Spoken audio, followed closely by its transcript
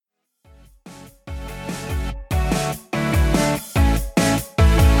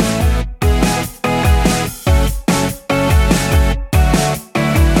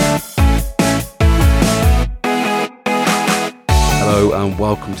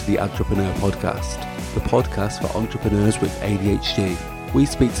welcome to the Entrepreneur Podcast, the podcast for entrepreneurs with ADHD. We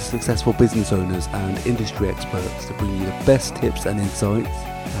speak to successful business owners and industry experts to bring you the best tips and insights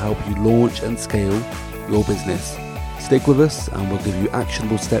to help you launch and scale your business. Stick with us and we'll give you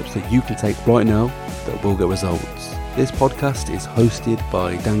actionable steps that you can take right now that will get results. This podcast is hosted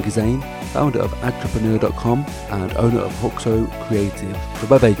by Dan Gizane, founder of Entrepreneur.com and owner of Huxo Creative, the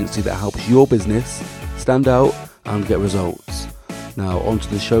web agency that helps your business stand out and get results. Now on to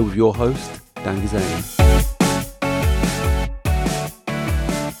the show with your host, Dan Gizane.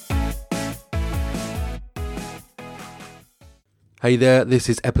 Hey there, this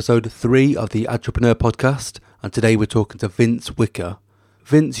is episode 3 of the Entrepreneur Podcast, and today we're talking to Vince Wicker.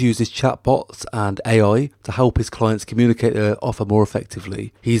 Vince uses chatbots and AI to help his clients communicate their offer more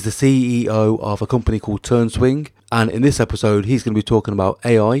effectively. He's the CEO of a company called TurnSwing, and in this episode he's going to be talking about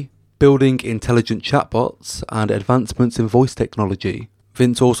AI, building intelligent chatbots, and advancements in voice technology.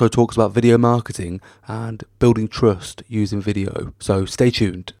 Vince also talks about video marketing and building trust using video. So stay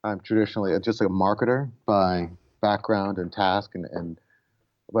tuned. I'm traditionally just a marketer by background and task,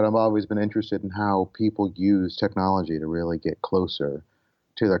 but I've always been interested in how people use technology to really get closer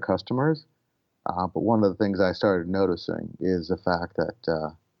to their customers. But one of the things I started noticing is the fact that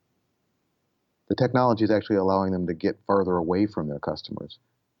the technology is actually allowing them to get further away from their customers.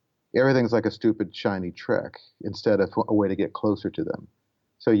 Everything's like a stupid, shiny trick instead of a way to get closer to them.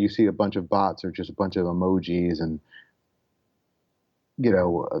 So you see a bunch of bots or just a bunch of emojis and,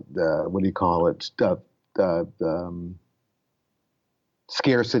 what do you call it, stuff,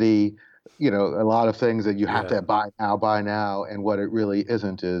 scarcity, a lot of things that you have to buy now. And what it really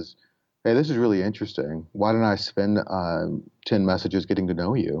isn't is, hey, this is really interesting. Why don't I spend 10 messages getting to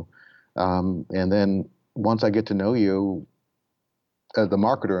know you? And then once I get to know you, the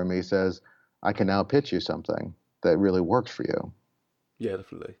marketer in me says, I can now pitch you something that really works for you. Yeah,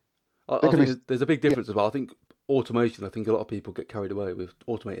 definitely. I think there's a big difference as well. I think automation, I think a lot of people get carried away with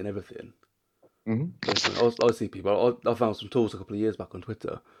automating everything. Mm-hmm. I see people, I found some tools a couple of years back on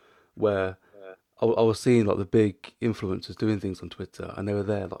Twitter where I was seeing like the big influencers doing things on Twitter and they were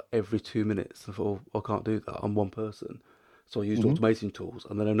there like every 2 minutes. I thought, I can't do that. I'm one person. So I used automation tools,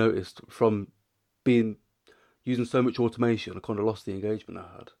 and then I noticed from using so much automation, I kind of lost the engagement I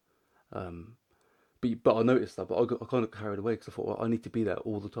had. But I noticed that, but I kind of carried away because I thought, well, I need to be there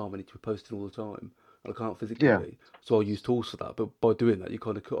all the time. I need to be posting all the time, and I can't physically be. So I use tools for that. But by doing that, you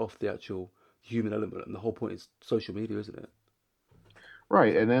kind of cut off the actual human element, and the whole point is social media, isn't it?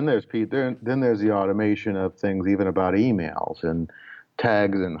 Right, and then there's the automation of things, even about emails and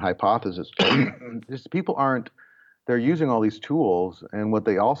tags and hypotheses. They're using all these tools, and what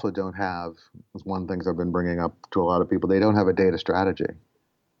they also don't have is one thing I've been bringing up to a lot of people. They don't have a data strategy.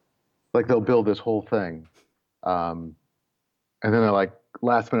 Like they'll build this whole thing, and then they're like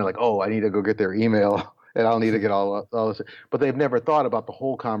last minute, like, oh, I need to go get their email, and I'll need to get all this. But they've never thought about the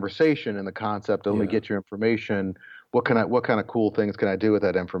whole conversation and the concept of let me get your information. What kind of cool things can I do with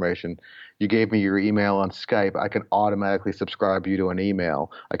that information? You gave me your email on Skype. I can automatically subscribe you to an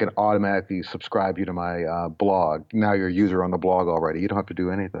email. I can automatically subscribe you to my blog. Now you're a user on the blog already. You don't have to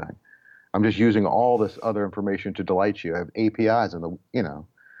do anything. I'm just using all this other information to delight you. I have APIs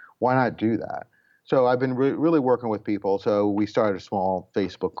why not do that? So I've been really working with people. So we started a small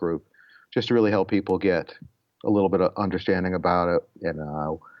Facebook group just to really help people get a little bit of understanding about it. And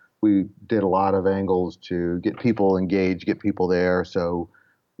we did a lot of angles to get people engaged, get people there. So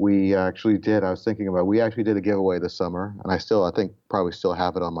we actually did a giveaway this summer, and I think probably still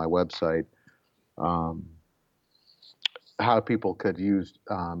have it on my website. How people could use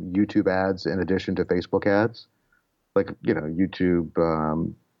YouTube ads in addition to Facebook ads, like YouTube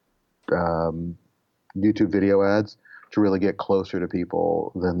video ads, to really get closer to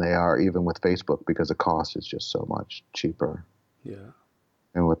people than they are even with Facebook, because the cost is just so much cheaper. Yeah.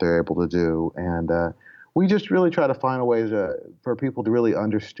 And what they're able to do. And we just really try to find a way for people to really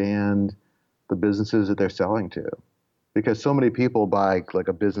understand the businesses that they're selling to. Because so many people buy like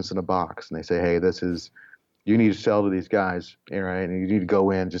a business in a box and they say, hey, you need to sell to these guys, right? And you need to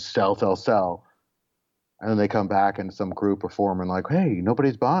go in, just sell. And then they come back and some group or forum and like, hey,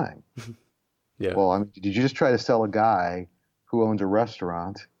 nobody's buying. Yeah. Well, I mean, did you just try to sell a guy who owns a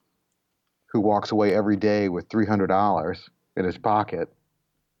restaurant who walks away every day with $300 in his pocket?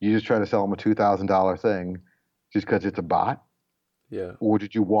 You just try to sell him a $2,000 thing just because it's a bot? Yeah. Or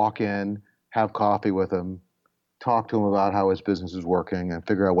did you walk in, have coffee with him, talk to him about how his business is working and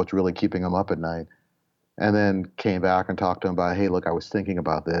figure out what's really keeping him up at night, and then came back and talked to him about, hey, look, I was thinking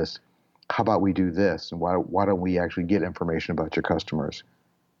about this. How about we do this? And why don't we actually get information about your customers?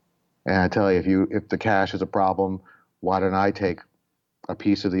 And I tell you, if the cash is a problem, why don't I take a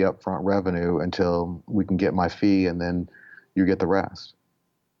piece of the upfront revenue until we can get my fee, and then you get the rest.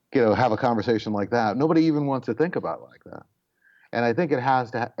 Have a conversation like that. Nobody even wants to think about it like that. And I think it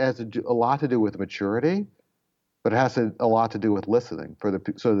has a lot to do with maturity, but it has a lot to do with listening.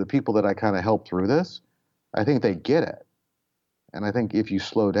 So the people that I kind of help through this, I think they get it. And I think if you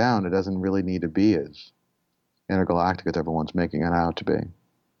slow down, it doesn't really need to be as intergalactic as everyone's making it out to be.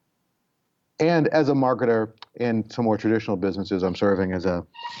 And as a marketer in some more traditional businesses, I'm serving as a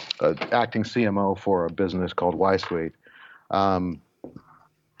acting CMO for a business called YSuite. Um,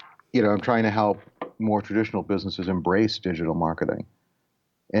 I'm trying to help more traditional businesses embrace digital marketing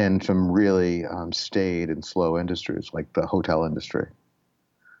in some really staid and slow industries like the hotel industry.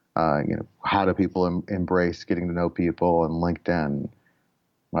 How do people embrace getting to know people and LinkedIn?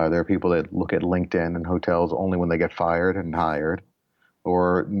 There are people that look at LinkedIn and hotels only when they get fired and hired,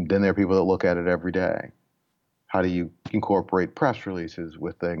 or then there are people that look at it every day. How do you incorporate press releases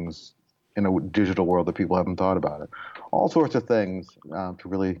with things in a digital world that people haven't thought about it? All sorts of things to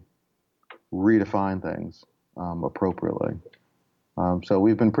really redefine things appropriately. So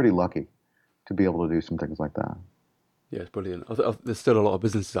we've been pretty lucky to be able to do some things like that. Yeah, it's brilliant. There's still a lot of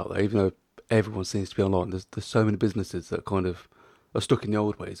businesses out there, even though everyone seems to be online. There's so many businesses that kind of are stuck in the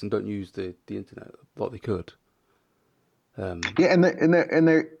old ways and don't use the internet like they could. Yeah,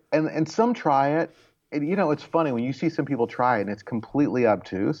 and some try it. And, it's funny when you see some people try it and it's completely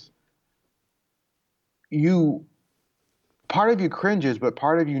obtuse. Part of you cringes, but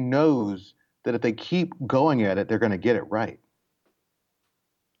part of you knows that if they keep going at it, they're going to get it right,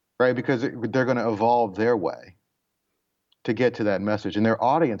 right? Because they're going to evolve their way to get to that message, and their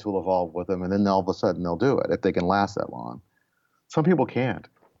audience will evolve with them, and then all of a sudden they'll do it if they can last that long. Some people can't.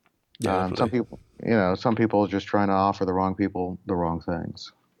 Yeah, Some people are just trying to offer the wrong people the wrong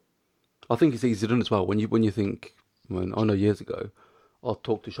things. I think it's easy done as well. When you think, I know years ago, I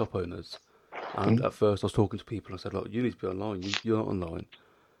talked to shop owners, and at first I was talking to people and I said, look, you need to be online. You're not online.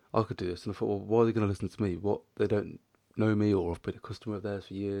 I could do this, and I thought, well, why are they going to listen to me? What, they don't know me, or I've been a customer of theirs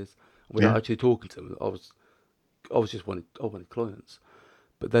for years. Without Yeah. actually talking to them, I wanted clients.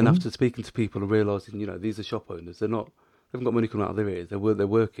 But then Mhm. after speaking to people and realizing, these are shop owners. They haven't got money coming out of their ears. They're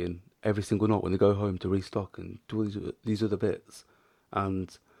working every single night when they go home to restock and do all these other bits.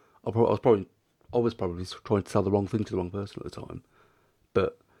 And I was probably trying to sell the wrong thing to the wrong person at the time.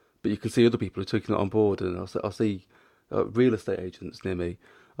 But you can see other people who are taking it on board, and I see real estate agents near me.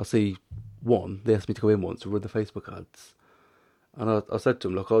 I see one. They asked me to go in once to run the Facebook ads, and I said to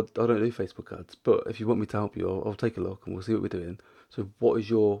him, look, I don't do Facebook ads, but if you want me to help you, I'll take a look and we'll see what we're doing. So what do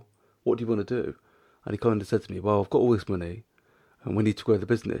you want to do? And he kind of said to me, well, I've got all this money and we need to grow the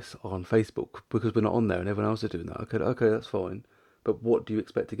business on Facebook because we're not on there and everyone else is doing that. Okay, that's fine. But what do you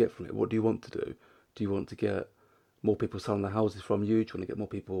expect to get from it? What do you want to do? Do you want to get more people selling their houses from you? Do you want to get more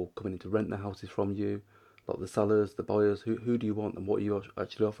people coming in to rent their houses from you? Like the sellers, the buyers, who do you want and what are you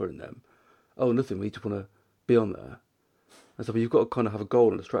actually offering them? Oh, nothing, we just want to be on there. And so you've got to kind of have a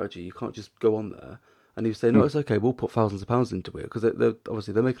goal and a strategy. You can't just go on there. And he was saying, no, it's okay. We'll put thousands of pounds into it because they're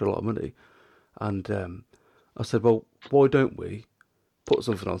obviously they're making a lot of money. And I said, well, why don't we put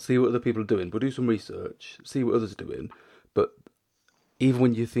something on, see what other people are doing? We'll do some research, see what others are doing. But even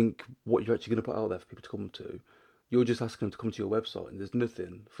when you think what you're actually going to put out there for people to come to, you're just asking them to come to your website, and there's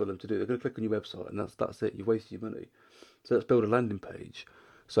nothing for them to do. They're going to click on your website, and that's it. You've wasted your money. So let's build a landing page.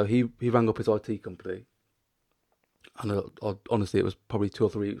 So he rang up his IT company. And honestly, it was probably 2 or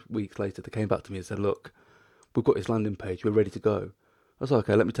 3 weeks later they came back to me and said, look, we've got this landing page, we're ready to go. I was like,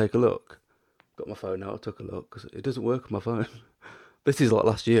 okay, let me take a look. Got my phone out, I took a look, because it doesn't work on my phone. This is like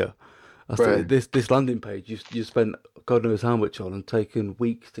last year. I Right. said, this landing page you spent God knows how much on and taken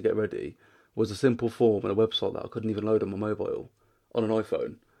weeks to get ready was a simple form and a website that I couldn't even load on my mobile on an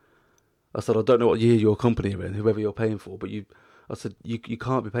iPhone. I said, I don't know what year your company are in, whoever you're paying for, but I said, you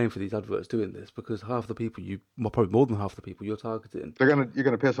can't be paying for these adverts doing this because half the people probably more than half the people you're targeting. You're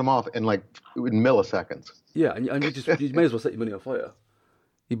gonna piss them off in milliseconds. Yeah, and you may as well set your money on fire.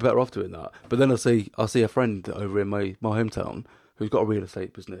 You're better off doing that. But then I see a friend over in my hometown who's got a real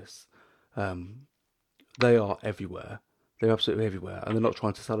estate business. They are everywhere. They're absolutely everywhere, and they're not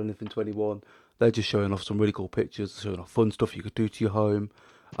trying to sell anything to anyone. They're just showing off some really cool pictures, showing off fun stuff you could do to your home,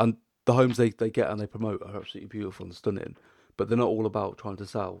 and the homes they get and they promote are absolutely beautiful and stunning. But they're not all about trying to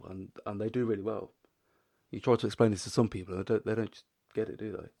sell, and they do really well. You try to explain this to some people, and they don't just get it,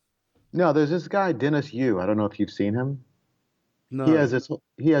 do they? No, there's this guy Dennis Yu. I don't know if you've seen him. He No. has this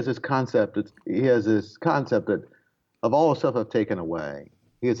he has this concept. He has this concept that of all the stuff I've taken away,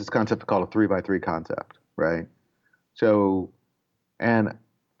 he has this concept called a 3x3 concept, right? So, and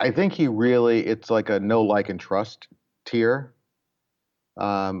I think it's like a know, like, and trust tier.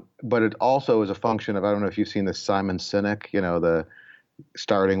 But it also is a function of, I don't know if you've seen the Simon Sinek, the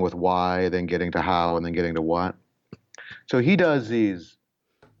starting with why, then getting to how, and then getting to what. So he has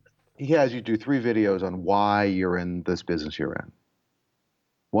you do 3 videos on why you're in this business you're in.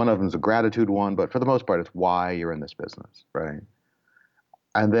 One of them is a gratitude one, but for the most part, it's why you're in this business, right?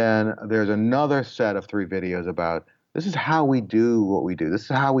 And then there's another set of 3 videos about this is how we do what we do. This is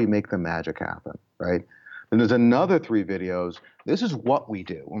how we make the magic happen, right? Then there's another 3 videos. This is what we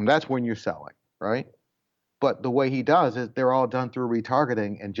do. And that's when you're selling, right? But the way he does is they're all done through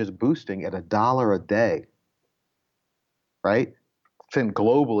retargeting and just boosting at $1 a day, right? Sent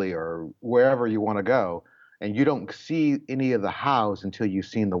globally or wherever you want to go. And you don't see any of the hows until you've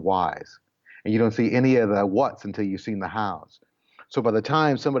seen the whys. And you don't see any of the whats until you've seen the hows. So by the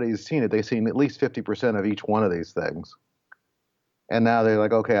time somebody's seen it, they've seen at least 50% of each one of these things. And now they're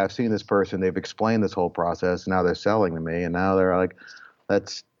like, okay, I've seen this person. They've explained this whole process. Now they're selling to me. And now they're like,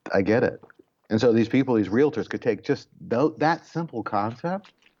 I get it. And so these people, these realtors could take just that simple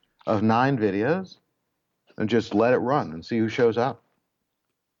concept of 9 videos and just let it run and see who shows up.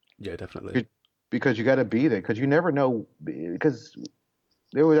 Yeah, definitely. Because you got to be there because you never know. Because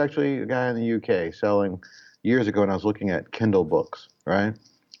there was actually a guy in the UK selling years ago, and I was looking at Kindle books, right?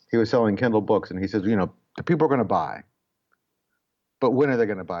 He was selling Kindle books, and he says, the people are going to buy. But when are they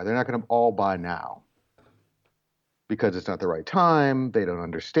going to buy? They're not going to all buy now because it's not the right time. They don't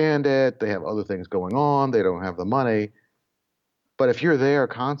understand it. They have other things going on. They don't have the money. But if you're there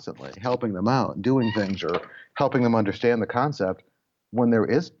constantly helping them out, doing things or helping them understand the concept, when it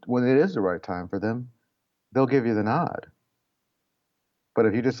is the right time for them, they'll give you the nod. But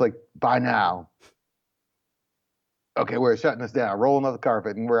if you just like, buy now, okay, we're shutting this down, rolling off the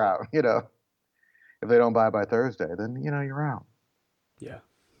carpet, and we're out. If they don't buy by Thursday, then you're out. Yeah,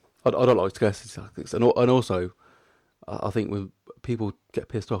 I don't like scarcity tactics, and also I think when people get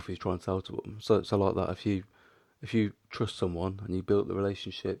pissed off, if you try and sell to them. So like that, if you trust someone and you build the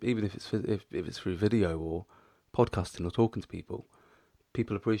relationship, even if it's through video or podcasting or talking to people,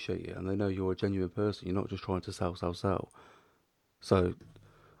 people appreciate you and they know you're a genuine person. You're not just trying to sell. So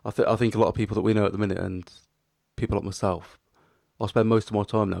I think a lot of people that we know at the minute and people like myself, I spend most of my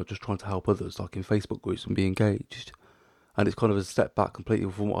time now just trying to help others, like in Facebook groups and be engaged. And it's kind of a step back completely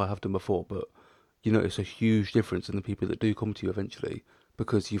from what I have done before, but you notice a huge difference in the people that do come to you eventually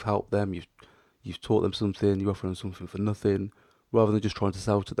because you've helped them, you've taught them something, you offer them something for nothing, rather than just trying to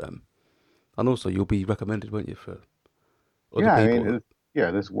sell to them. And also, you'll be recommended, won't you, for other Yeah, I people? mean,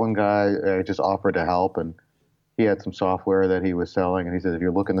 this one guy just offered to help, and he had some software that he was selling, and he said, if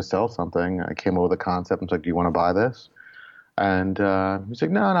you're looking to sell something, I came up with a concept and was like, do you want to buy this? And he's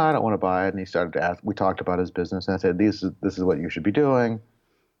like, no, I don't want to buy it. And he started to ask. We talked about his business, and I said, this is what you should be doing.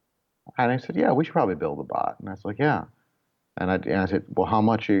 And he said, yeah, we should probably build a bot. And I was like, yeah. And I said, well, how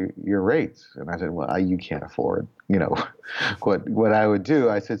much are your rates? And I said, well, you can't afford, what I would do.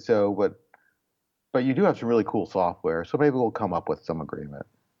 I said, so, but you do have some really cool software, so maybe we'll come up with some agreement.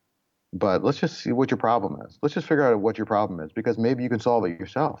 But let's just see what your problem is. Let's just figure out what your problem is because maybe you can solve it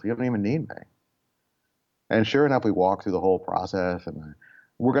yourself. You don't even need me. And sure enough, we walked through the whole process, and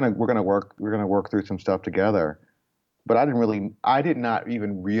we're gonna work through some stuff together. But I did not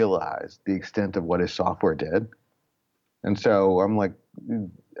even realize the extent of what his software did. And so I'm like,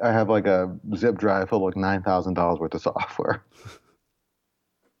 I have like a zip drive full of like $9,000 worth of software,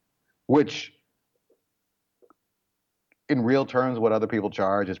 which in real terms, what other people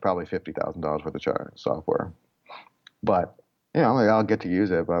charge is probably $50,000 worth of software. But I'll get to use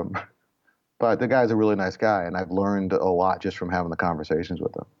it. But the guy's a really nice guy, and I've learned a lot just from having the conversations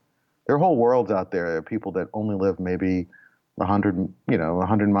with him. There are whole worlds out there. There are people that only live maybe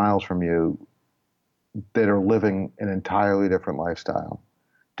 100 miles from you that are living an entirely different lifestyle,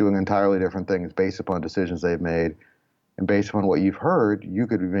 doing entirely different things based upon decisions they've made, and based upon what you've heard, you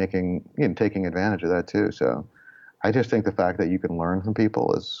could be making, taking advantage of that too. So I just think the fact that you can learn from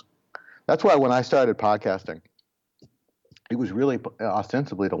people that's why when I started podcasting, it was really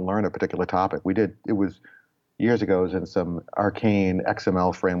ostensibly to learn a particular topic. It was years ago, it was in some arcane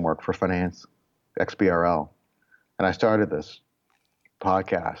XML framework for finance, XBRL. And I started this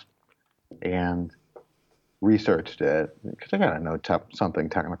podcast and researched it because I got to know something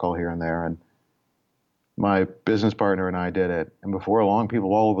technical here and there. And my business partner and I did it. And before long,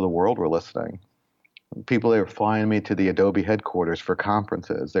 people all over the world were listening. People, they were flying me to the Adobe headquarters for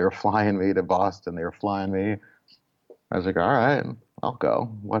conferences. They were flying me to Boston. They were flying me. I was like, all right, I'll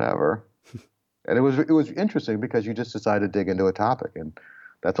go, whatever. And it was interesting because you just decided to dig into a topic, and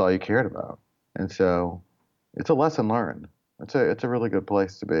that's all you cared about. And so, it's a lesson learned. It's a really good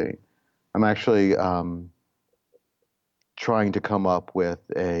place to be. I'm actually trying to come up with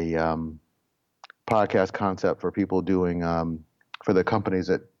a podcast concept for people doing for the companies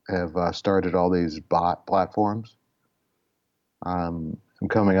that have started all these bot platforms. I'm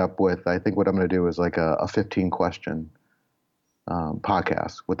coming up with, I think what I'm going to do is like a 15 question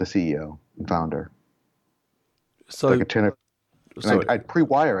podcast with the CEO and founder. So, like a 10, sorry. I'd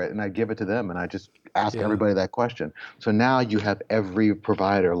pre-wire it and I'd give it to them and I just ask Yeah. everybody that question. So now you have every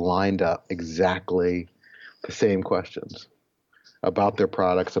provider lined up exactly the same questions about their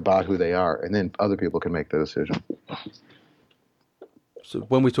products, about who they are, and then other people can make the decision. So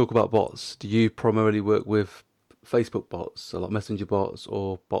when we talk about bots, do you primarily work with Facebook bots, so like messenger bots,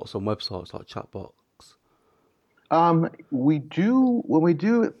 or bots on websites like chatbots? We do, when we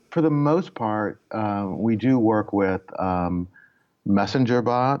do, for the most part, we do work with messenger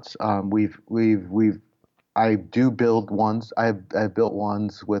bots. I do build ones. I've built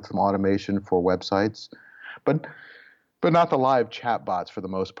ones with some automation for websites, but not the live chat bots for the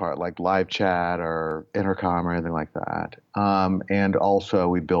most part, like live chat or intercom or anything like that. And also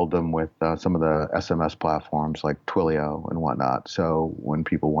we build them with some of the SMS platforms like Twilio and whatnot. So when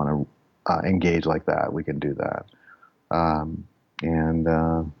people want to engage like that, we can do that. Um, and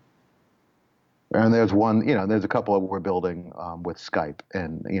there's one, there's a couple of we're building with Skype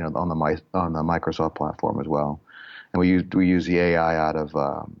and on the Microsoft platform as well. And we use the AI out of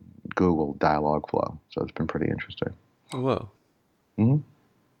Google Dialogflow, so it's been pretty interesting. Oh, wow. Mm-hmm.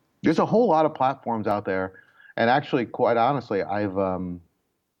 There's a whole lot of platforms out there, and actually, quite honestly, I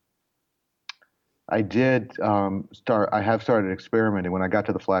have started experimenting. When I got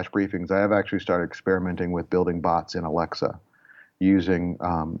to the flash briefings, I have actually started experimenting with building bots in Alexa using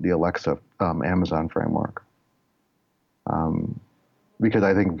the Alexa Amazon framework. Because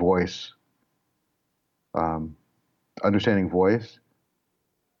I think understanding voice,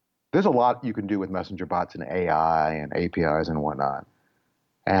 there's a lot you can do with messenger bots and AI and APIs and whatnot.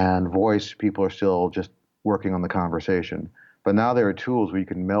 And voice, people are still just working on the conversation. But now there are tools where you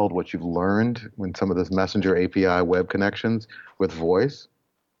can meld what you've learned in some of this messenger API web connections with voice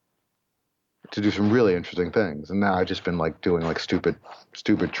to do some really interesting things. And now I've just been like doing like stupid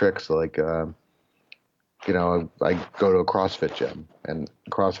tricks. Like, I go to a CrossFit gym and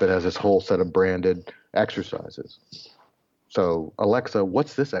CrossFit has this whole set of branded exercises. So Alexa,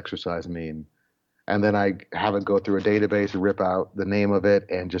 what's this exercise mean? And then I have it go through a database, rip out the name of it,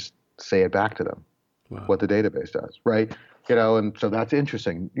 and just say it back to them. Wow. What the database does, right? And so that's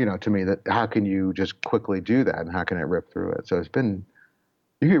interesting, to me, that how can you just quickly do that and how can it rip through it? So you can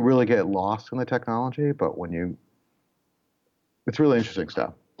really get lost in the technology, but it's really interesting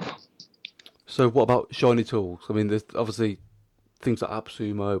stuff. So what about shiny tools? I mean, there's obviously things like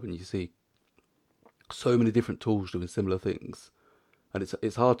AppSumo, and you see so many different tools doing similar things. And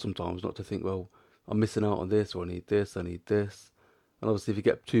it's hard sometimes not to think, well, I'm missing out on this, or I need this. And obviously if you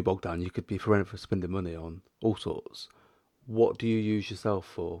get too bogged down, you could be forever spending money on all sorts. What do you use yourself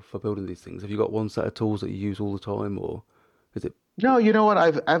for building these things? Have you got one set of tools that you use all the time, or is it? No, you know what?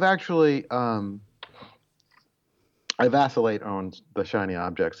 I've actually I vacillate on the shiny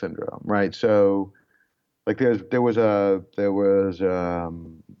object syndrome, right? So, like there was a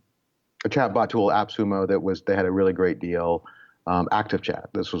chatbot tool, AppSumo, they had a really great deal. ActiveChat.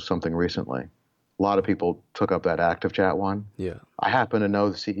 This was something recently. A lot of people took up that ActiveChat one. Yeah. I happen to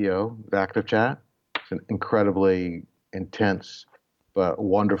know the CEO of ActiveChat. It's an incredibly intense but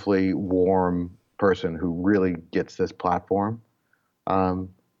wonderfully warm person who really gets this platform.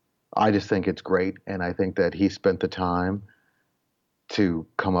 I just think it's great, and I think that he spent the time to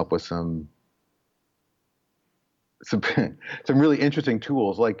come up with some really interesting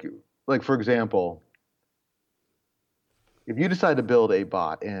tools. Like for example, if you decide to build a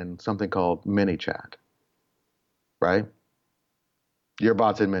bot in something called ManyChat, right? Your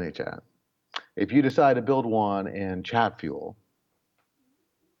bot's in ManyChat. If you decide to build one in ChatFuel,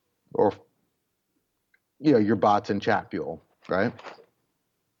 or your bot's in ChatFuel, right?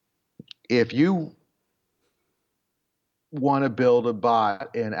 If you want to build a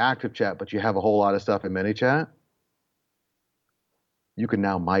bot in ActiveChat, but you have a whole lot of stuff in ManyChat, you can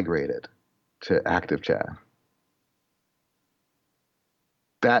now migrate it to ActiveChat.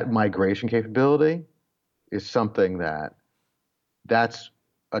 That migration capability is something that's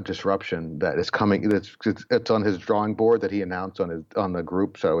a disruption that is coming. It's on his drawing board that he announced on the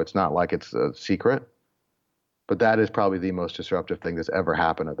group, so it's not like it's a secret. But that is probably the most disruptive thing that's ever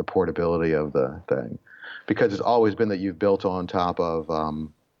happened at the portability of the thing, because it's always been that you've built on top of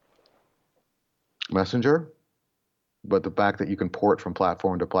Messenger, but the fact that you can port from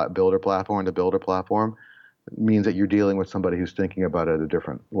platform to builder platform to builder platform means that you're dealing with somebody who's thinking about it at a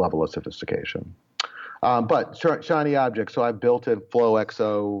different level of sophistication. But shiny objects. So I built in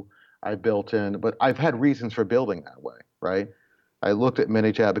FlowXO. I built in, but I've had reasons for building that way, right? I looked at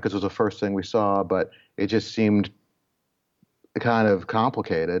Minitab because it was the first thing we saw, but it just seemed kind of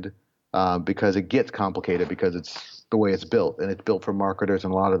complicated because it gets complicated because it's the way it's built, and it's built for marketers,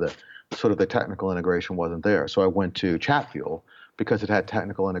 and a lot of the sort of the technical integration wasn't there. So I went to Chatfuel because it had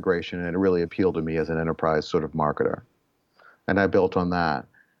technical integration, and it really appealed to me as an enterprise sort of marketer, and I built on that.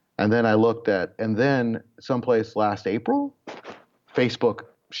 And then I looked at, and then someplace last April, Facebook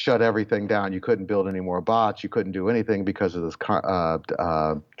shut everything down. You couldn't build any more bots. You couldn't do anything because of this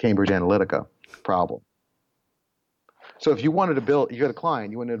Cambridge Analytica problem. So if you wanted to build, you had a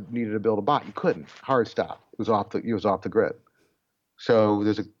client, you needed to build a bot, you couldn't. Hard stop. It was off the grid. So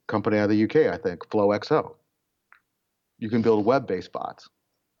there's a company out of the UK, I think, FlowXO. You can build web-based bots.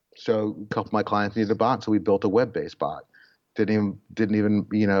 So a couple of my clients needed a bot, so we built a web-based bot. Didn't even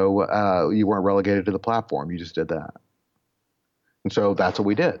you weren't relegated to the platform. You just did that. And so that's what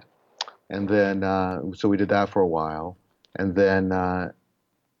we did. And then so we did that for a while, and then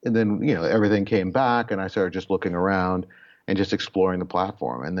everything came back, and I started just looking around and just exploring the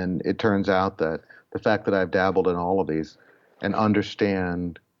platform. And then it turns out that the fact that I've dabbled in all of these and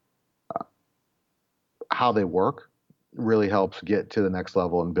understand how they work really helps get to the next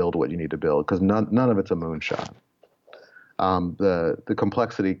level and build what you need to build, because none of it's a moonshot. The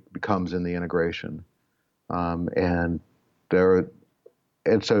complexity becomes in the integration, and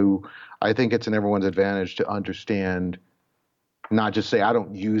so I think it's in everyone's advantage to understand, not just say I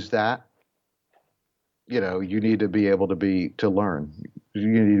don't use that. You need to be able to learn. You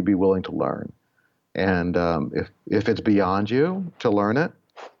need to be willing to learn, and if it's beyond you to learn it,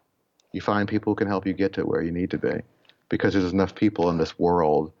 you find people who can help you get to where you need to be, because there's enough people in this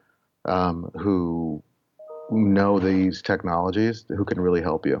world who know these technologies who can really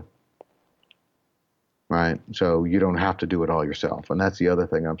help you. Right? So you don't have to do it all yourself. And that's the other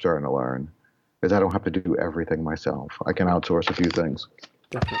thing I'm starting to learn, is I don't have to do everything myself. I can outsource a few things.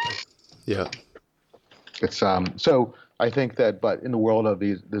 Definitely. Yeah. It's so I think that, but in the world of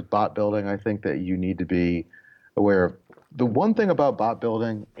this bot building, I think that you need to be aware of the one thing about bot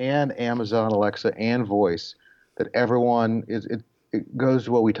building and Amazon Alexa and voice that everyone it goes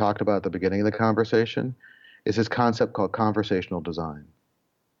to what we talked about at the beginning of the conversation, is this concept called conversational design.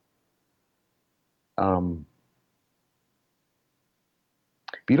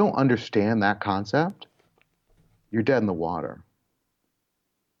 If you don't understand that concept, you're dead in the water.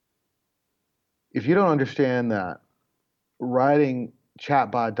 If you don't understand that writing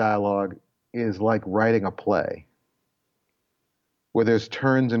chatbot dialogue is like writing a play, where there's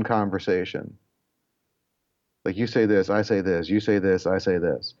turns in conversation. Like you say this, I say this, you say this, I say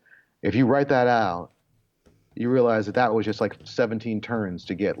this. If you write that out, you realize that was just like 17 turns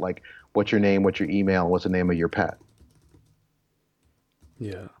to get like, what's your name, what's your email, what's the name of your pet.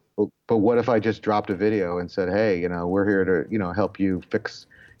 Yeah. But what if I just dropped a video and said, hey, we're here to, help you fix,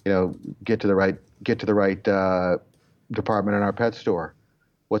 get to the right department in our pet store.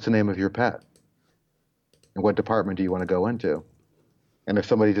 What's the name of your pet? And what department do you want to go into? And if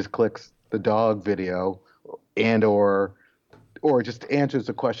somebody just clicks the dog video and or just answers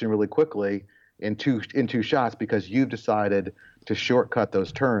the question really quickly in two shots because you've decided to shortcut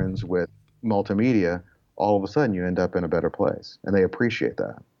those turns with multimedia, all of a sudden you end up in a better place, and they appreciate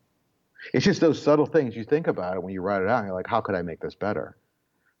that. It's just those subtle things you think about it when you write it out, and you're like, how could I make this better?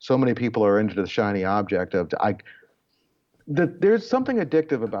 So many people are into the shiny object of there's something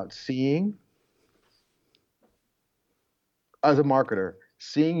addictive about seeing, as a marketer,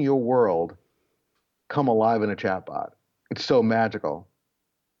 seeing your world come alive in a chatbot. It's so magical.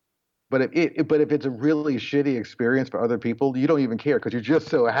 But if it's a really shitty experience for other people, you don't even care because you're just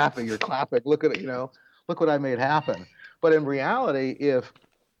so happy. You're clapping. Look at it, look what I made happen. But in reality, if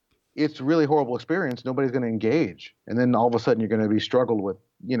it's a really horrible experience, nobody's going to engage. And then all of a sudden you're going to be struggle with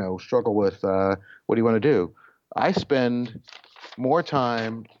what do you want to do? I spend more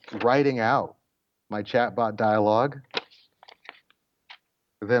time writing out my chatbot dialogue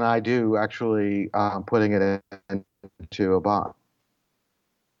than I do actually putting it into a bot.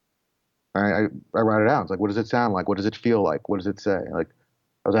 I write it out. It's like, what does it sound like? What does it feel like? What does it say? Like,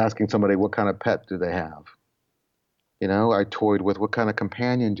 I was asking somebody, what kind of pet do they have? I toyed with, what kind of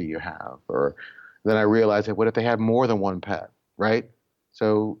companion do you have? Or then I realized that what if they had more than one pet, right?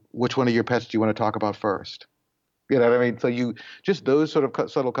 So which one of your pets do you want to talk about first? You know what I mean? So just those sort of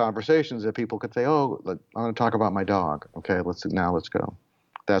subtle conversations that people could say, oh, I want to talk about my dog. Okay, let's go.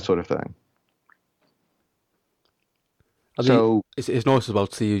 That sort of thing. It's nice as well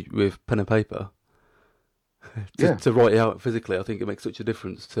to see you with pen and paper to write it out physically. I think it makes such a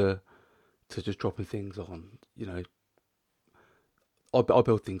difference to to just dropping things on. I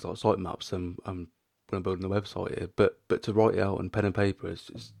build things like sitemaps and when I'm building a website here, but to write it out on pen and paper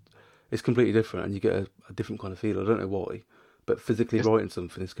it's completely different, and you get a different kind of feel. I don't know why, but physically It's, writing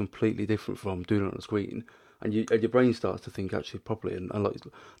something is completely different from doing it on a screen, and your brain starts to think actually properly. And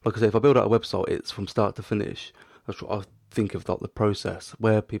like I say, if I build out a website, it's from start to finish. That's what I think of, like the process,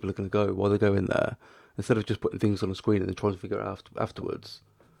 where people are going to go, why they go in there, instead of just putting things on a screen and then trying to figure it out afterwards.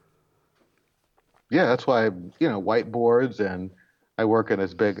 yeah, that's why, whiteboards, and I work in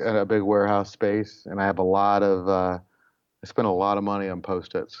a big warehouse space, and I have I spend a lot of money on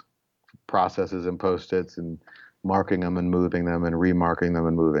Post-its, processes and Post-its, and marking them and moving them and remarking them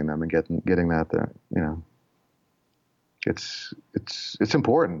and moving them and getting that there. It's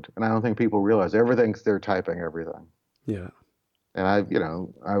important, and I don't think people realize everything's they're typing everything. Yeah. And I've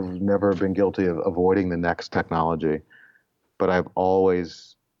never been guilty of avoiding the next technology, but I've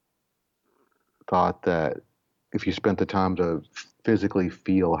always thought that if you spent the time to physically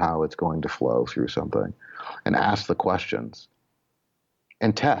feel how it's going to flow through something and ask the questions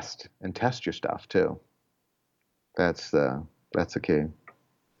and test your stuff too. That's the key.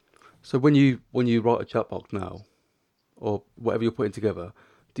 So when you write a chat box now, or whatever you're putting together,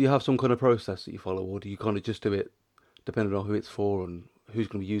 do you have some kind of process that you follow, or do you kind of just do it depending on who it's for and who's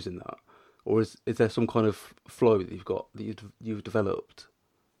going to be using that, or is there some kind of flow that you've got that you've developed?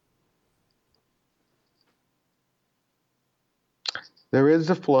 There is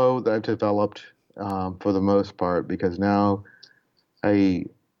a flow that I've developed for the most part because now I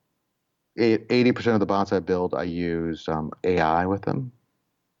 80% of the bots I build I use AI with them,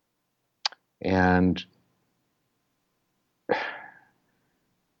 and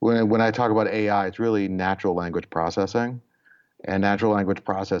when I talk about AI, it's really natural language processing, and natural language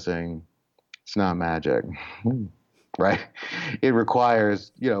processing, it's not magic, right? It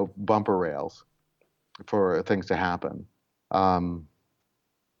requires bumper rails for things to happen. Um,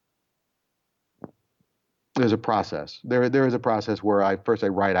 there's a process. There is a process where I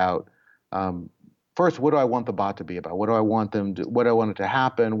write out um, first what do I want the bot to be about? What do I want what do I want it to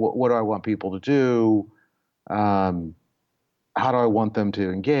happen? What do I want people to do? Um, how do I want them to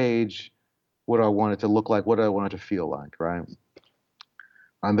engage? What do I want it to look like? What do I want it to feel like? Right?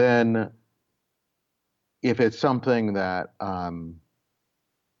 And then if it's something that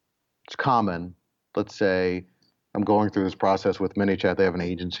it's common, let's say I'm going through this process with ManyChat. They have an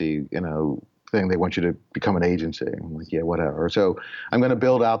agency, thing. They want you to become an agency. I'm like, yeah, whatever. So I'm going to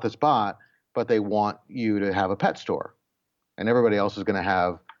build out this bot, but they want you to have a pet store, and everybody else is going to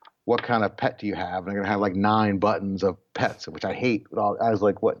have what kind of pet do you have? And they're going to have like 9 buttons of pets, which I hate. I was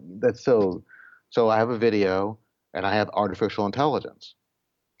like, what? That's so. So I have a video, and I have artificial intelligence,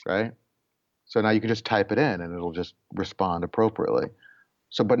 right? So now you can just type it in, and it'll just respond appropriately.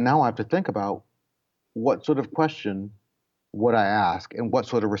 So, but now I have to think about what sort of question would I ask, and what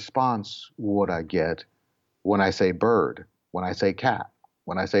sort of response would I get when I say bird, when I say cat,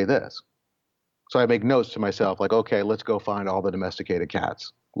 when I say this. So I make notes to myself, like, okay, let's go find all the domesticated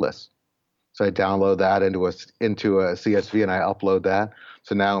cats list. So I download that into a CSV and I upload that.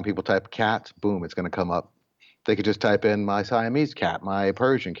 So now when people type cats, boom, it's going to come up. They could just type in my Siamese cat, my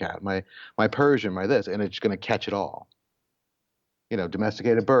Persian cat, my Persian, my this, and it's going to catch it all.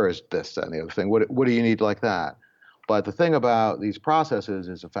 Domesticated birds, this, that, and the other thing. What do you need like that? But the thing about these processes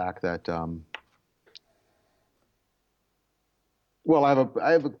is the fact that, well,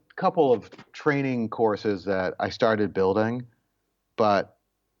 I have a couple of training courses that I started building, but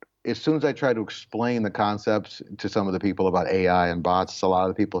as soon as I try to explain the concepts to some of the people about AI and bots, a lot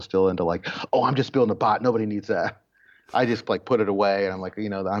of the people are still into like, oh, I'm just building a bot. Nobody needs that. I just like put it away and I'm like,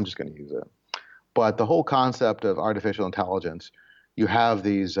 I'm just going to use it. But the whole concept of artificial intelligence, you have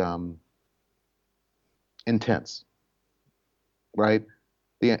these intents, right?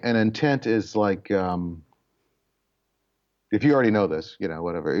 An intent is like, if you already know this,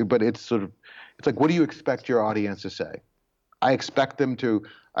 whatever. But it's like, what do you expect your audience to say? I expect them to.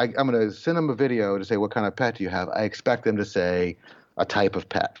 I'm going to send them a video to say, what kind of pet do you have? I expect them to say a type of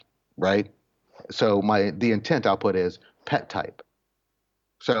pet, right? So the intent I'll put is pet type.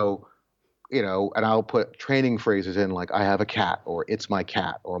 So and I'll put training phrases in like I have a cat, or it's my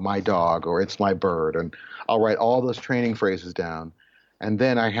cat, or my dog, or it's my bird, and I'll write all those training phrases down, and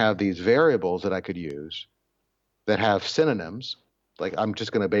then I have these variables that I could use that have synonyms. Like I'm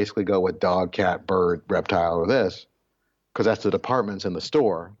just going to basically go with dog, cat, bird, reptile, or this, because that's the departments in the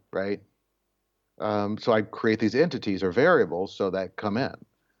store, right? So I create these entities or variables so that come in,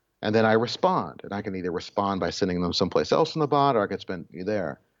 and then I respond, and I can either respond by sending them someplace else in the bot, or I can spend you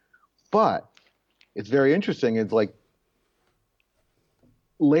there. But it's very interesting. It's like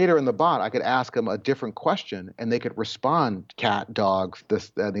later in the bot, I could ask them a different question and they could respond cat, dog,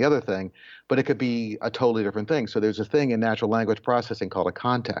 this, and the other thing, but it could be a totally different thing. So there's a thing in natural language processing called a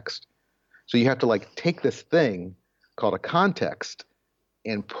context. So you have to like take this thing called a context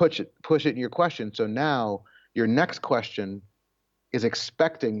and push it in your question. So now your next question is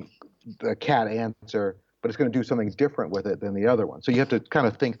expecting the cat answer, but it's going to do something different with it than the other one. So you have to kind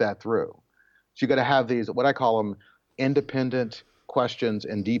of think that through. So you got to have these, what I call them, independent questions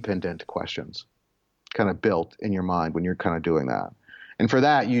and dependent questions kind of built in your mind when you're kind of doing that. And for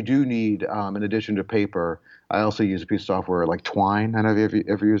that, you do need, in addition to paper, I also use a piece of software like Twine. I don't know if you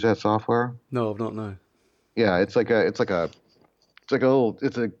ever used that software. No, I've not. No. Yeah, it's a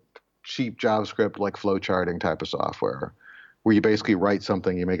cheap JavaScript like flowcharting type of software where you basically write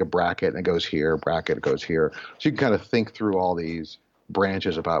something, you make a bracket and it goes here, bracket, it goes here. So you can kind of think through all these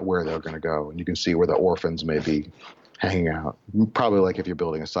branches about where they're going to go, and you can see where the orphans may be hanging out. Probably like if you're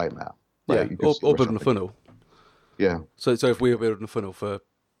building a sitemap. Right? Yeah, or building a funnel. Yeah. So if we were building a funnel for,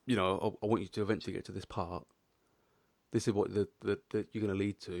 I want you to eventually get to this part. This is what the you're going to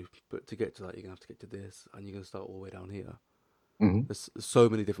lead to, but to get to that, you're going to have to get to this, and you're going to start all the way down here. Mm-hmm. There's so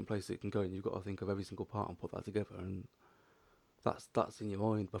many different places it can go, and you've got to think of every single part and put that together, and that's in your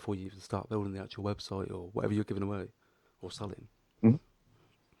mind before you even start building the actual website or whatever you're giving away or selling. Mm-hmm.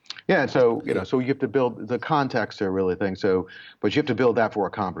 Yeah, so so you have to build the context are really thing. So, but you have to build that for a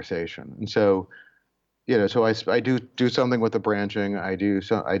conversation, and so so I do something with the branching. I do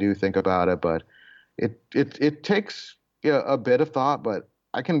think about it, but it takes a bit of thought, but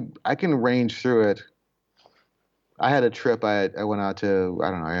I can range through it. I had a trip. I went out to,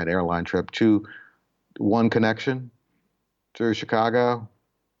 I don't know, I had an airline trip to one connection through Chicago.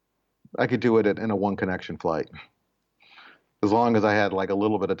 I could do it in a one connection flight, as long as I had like a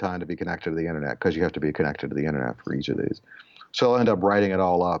little bit of time to be connected to the internet, because you have to be connected to the internet for each of these. So I'll end up writing it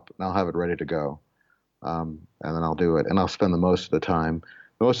all up, and I'll have it ready to go, and then I'll do it, and I'll spend the most of the time.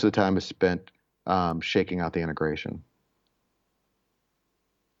 Most of the time is spent shaking out the integration.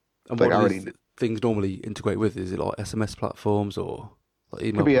 And what do these things normally integrate with? Is it like SMS platforms or like email?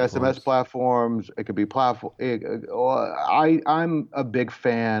 It could be platforms? SMS platforms. It could be platform. I'm a big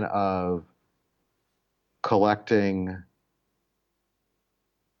fan of collecting.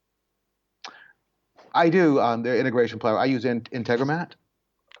 I do their integration platform. I use Integromat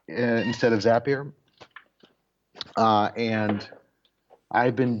instead of Zapier, and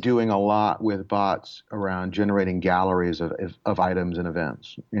I've been doing a lot with bots around generating galleries of items and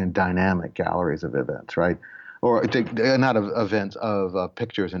events, and dynamic galleries of events, right? Or not of events, of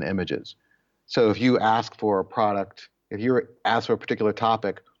pictures and images. So if you ask for a product, if you ask for a particular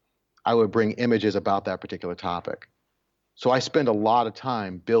topic, I would bring images about that particular topic. So I spend a lot of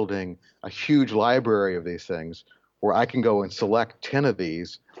time building a huge library of these things where I can go and select 10 of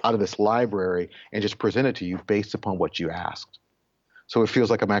these out of this library and just present it to you based upon what you asked. So it feels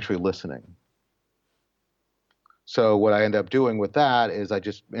like I'm actually listening. So what I end up doing with that is I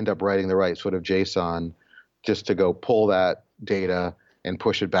just end up writing the right sort of JSON just to go pull that data and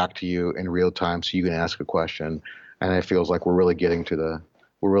push it back to you in real time so you can ask a question. And it feels like we're really getting to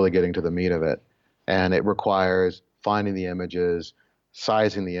the meat of it. And it requires finding the images,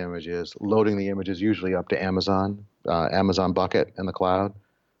 sizing the images, loading the images usually up to Amazon Bucket in the cloud.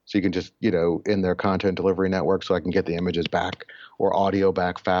 So you can just, in their content delivery network, so I can get the images back or audio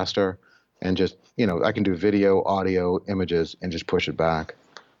back faster, and just, I can do video, audio, images, and just push it back.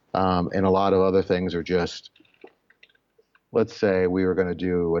 And a lot of other things are just, let's say we were going to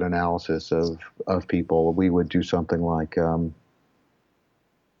do an analysis of people. We would do something like, I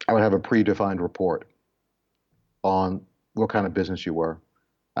would have a predefined report on what kind of business you were.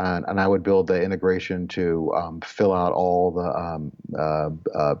 And I would build the integration to fill out all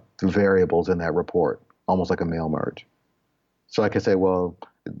the variables in that report, almost like a mail merge. So I could say, well,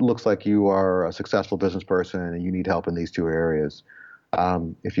 it looks like you are a successful business person and you need help in these two areas.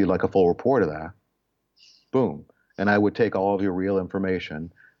 If you'd like a full report of that, boom. And I would take all of your real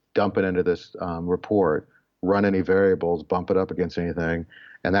information, dump it into this report, run any variables, bump it up against anything,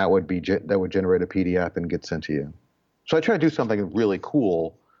 and that would generate a PDF and get sent to you. So I try to do something really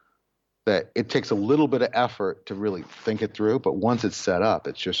cool that it takes a little bit of effort to really think it through, but once it's set up,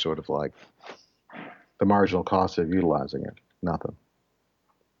 it's just sort of like the marginal cost of utilizing it, nothing.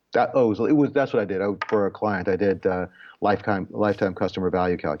 That's what I did. For a client, I did lifetime customer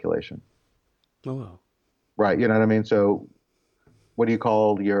value calculation. Oh wow. Right, you know what I mean? So what do you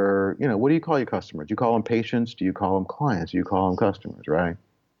call your customers? Do you call them patients? Do you call them clients? Do you call them customers, right?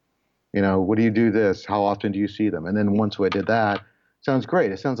 What do you do this? How often do you see them? And then once we did that, sounds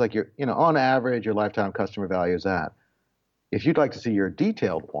great. It sounds like on average, your lifetime customer value is that. If you'd like to see your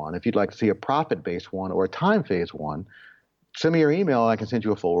detailed one, if you'd like to see a profit-based one or a time phase one, send me your email and I can send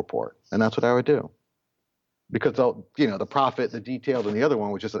you a full report. And that's what I would do. Because the profit, the detailed, and the other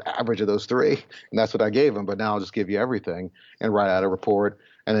one was just an average of those three. And that's what I gave them. But now I'll just give you everything and write out a report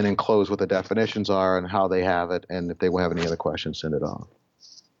and then enclose what the definitions are and how they have it. And if they will have any other questions, send it on.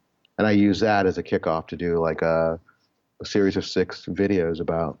 And I use that as a kickoff to do like a series of 6 videos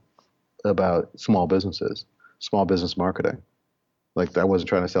about small businesses, small business marketing. Like I wasn't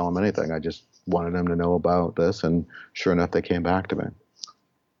trying to sell them anything. I just wanted them to know about this. And sure enough, they came back to me.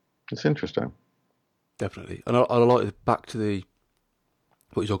 It's interesting. Definitely. And I like back to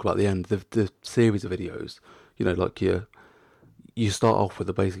what you talk about at the end, the series of videos, like you start off with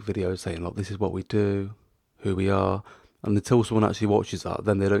the basic video saying like, this is what we do, who we are. And until someone actually watches that,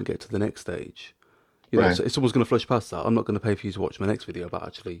 then they don't get to the next stage. Right. So if someone's going to flush past that, I'm not going to pay for you to watch my next video, but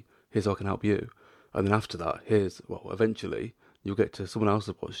actually, here's how I can help you. And then after that, eventually, you'll get to someone else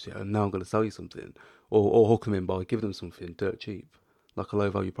that watched it, and now I'm going to sell you something. Or hook them in by giving them something dirt cheap, like a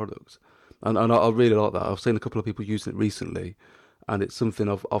low-value product. And I really like that. I've seen a couple of people using it recently, and it's something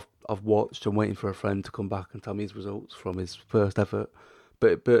I've watched. I'm waiting for a friend to come back and tell me his results from his first effort.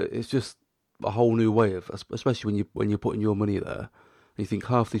 But it's just a whole new way of, especially when you're putting your money there, and you think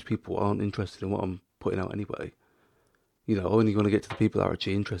half these people aren't interested in what I'm putting out anyway. I only want to get to the people that are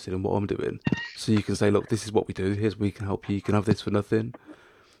actually interested in what I'm doing. So you can say, look, this is what we do. Here's where we can help you. You can have this for nothing.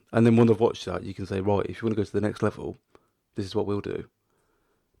 And then when they've watched that, you can say, right, if you want to go to the next level, this is what we'll do.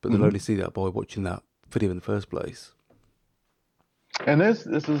 But they'll only see that by watching that video in the first place. And this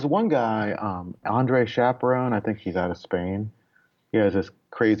is one guy, Andre Chaperone. I think he's out of Spain. He has this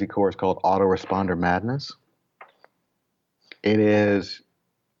crazy course called Autoresponder Madness. It is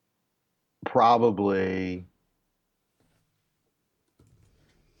probably,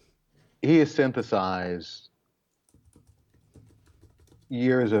 he has synthesized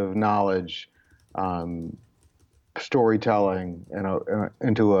years of knowledge, storytelling,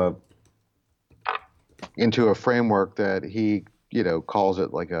 into a framework that he calls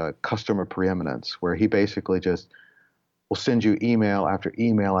it like a customer preeminence, where he basically just will send you email after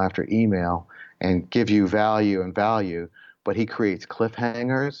email after email and give you value, but he creates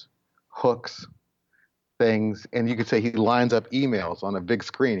cliffhangers, hooks, things, and you could say he lines up emails on a big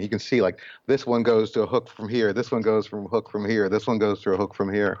screen. You can see like this one goes to a hook from here, this one goes from a hook from here, this one goes to a hook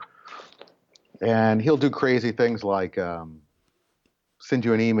from here. And he'll do crazy things like send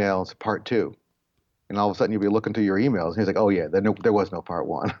you an email, it's part 2. And all of a sudden you'll be looking through your emails and he's like, oh yeah, there was no part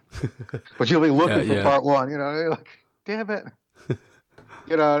 1. But you'll be looking for part 1, you're like, damn it.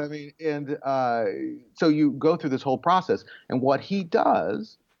 You know what I mean? And so you go through this whole process. And what he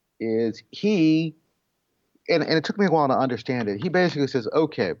does is and it took me a while to understand it. He basically says,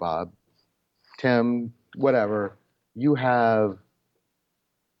 okay, Bob, Tim, whatever, you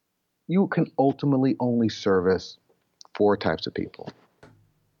can ultimately only service 4 types of people,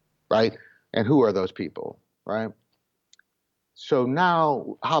 right? And who are those people, right? So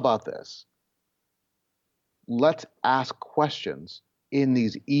now, how about this? Let's ask questions in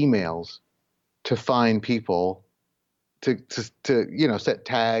these emails to find people to set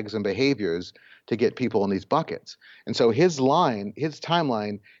tags and behaviors to get people in these buckets. And so his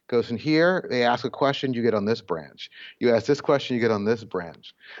timeline goes in here. They ask a question, you get on this branch. You ask this question, you get on this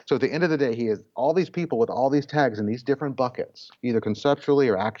branch. So at the end of the day, he has all these people with all these tags in these different buckets, either conceptually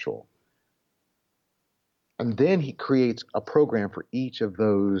or actual. And then he creates a program for each of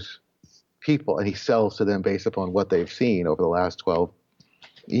those people, and he sells to them based upon what they've seen over the last 12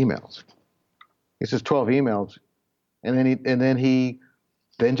 emails. He says 12 emails, and then he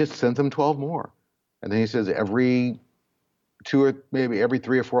just sends them 12 more. And then he says every 3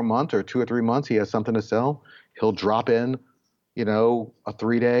 or 4 months or 2 or 3 months he has something to sell. He'll drop in, a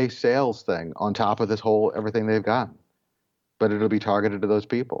 3-day sales thing on top of this whole everything they've got. But it'll be targeted to those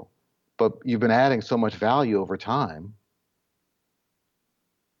people. But you've been adding so much value over time.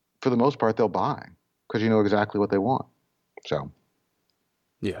 For the most part, they'll buy because you know exactly what they want. So,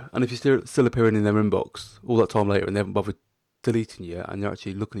 yeah, and if you're still appearing in their inbox all that time later and they haven't bothered deleting you and you're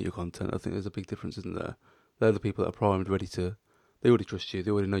actually looking at your content, I think there's a big difference, isn't there? They're the people that are primed, ready to. They already trust you.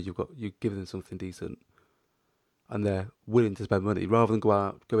 They already know you've given them something decent, and they're willing to spend money rather than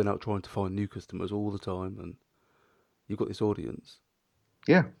going out trying to find new customers all the time. And you've got this audience.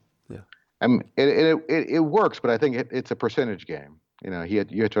 Yeah. Yeah. It works, but I think it's a percentage game. You have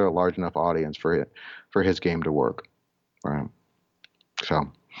to have a large enough audience for his game to work, right?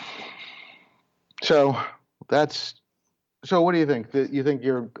 So that's. So what do you think? You think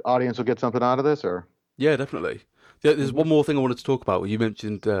your audience will get something out of this, or? Yeah, definitely. Yeah, there's one more thing I wanted to talk about. You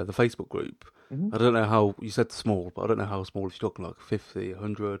mentioned the Facebook group. Hmm. I don't know how you said small, but I don't know how small. If you're talking like 50,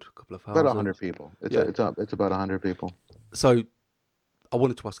 100, a couple of About thousand. 100 people. Yeah. It's about 100 people. So I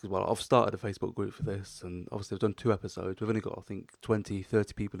wanted to ask as well. I've started a Facebook group for this, and obviously I've done 2 episodes. We've only got, I think, 20,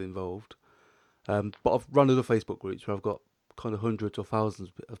 30 people involved. But I've run other Facebook groups where I've got kind of hundreds or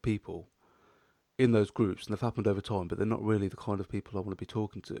thousands of people in those groups, and they've happened over time, but they're not really the kind of people I want to be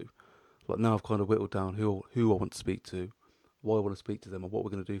talking to. Like now, I've kind of whittled down who I want to speak to, why I want to speak to them, and what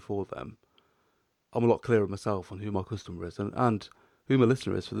we're going to do for them. I'm a lot clearer myself on who my customer is and who my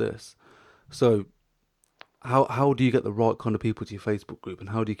listener is for this. So, how do you get the right kind of people to your Facebook group, and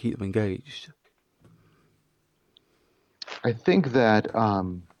how do you keep them engaged? I think that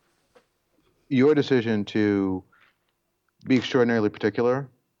your decision to be extraordinarily particular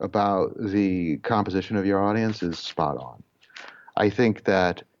about the composition of your audience is spot on. I think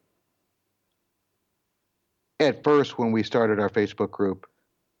that at first, when we started our Facebook group,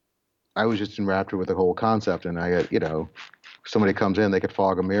 I was just enraptured with the whole concept, and I get, somebody comes in, they could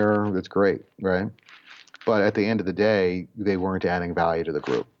fog a mirror, that's great, right? But at the end of the day, they weren't adding value to the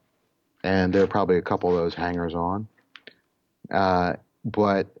group, and there are probably a couple of those hangers on.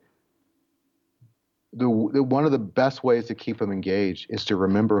 But one of the best ways to keep them engaged is to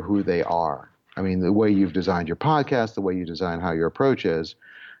remember who they are. I mean, the way you've designed your podcast, the way you design how your approach is,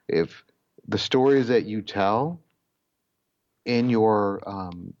 if the stories that you tell in your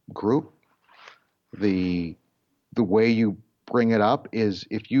group, the way you bring it up is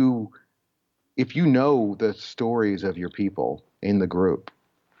if you know the stories of your people in the group,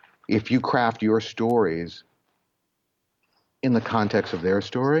 if you craft your stories in the context of their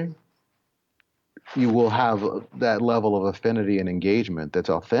story, you will have that level of affinity and engagement that's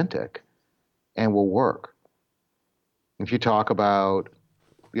authentic and will work. If you talk about,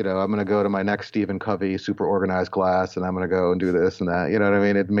 I'm going to go to my next Stephen Covey super organized class and I'm going to go and do this and that, you know what I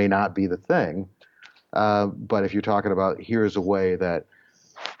mean? It may not be the thing. But if you're talking about here's a way that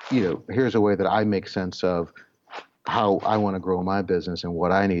I make sense of how I want to grow my business and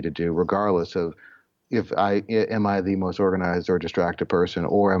what I need to do, regardless of if am I the most organized or distracted person,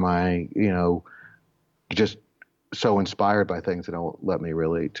 or am I, just so inspired by things that don't let me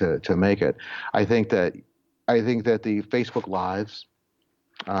really to make it. I think that the Facebook Lives,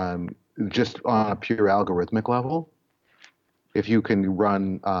 just on a pure algorithmic level, if you can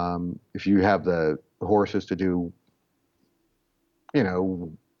run, if you have the horses to do,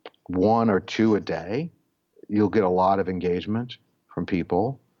 one or two a day, you'll get a lot of engagement from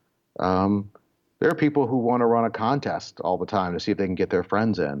people. There are people who want to run a contest all the time to see if they can get their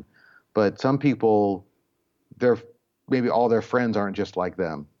friends in, but some people, maybe all their friends aren't just like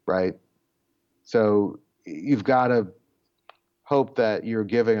them, right? So you've got to hope that you're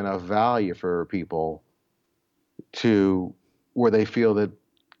giving enough value for people to where they feel that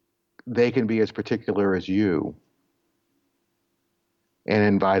they can be as particular as you, and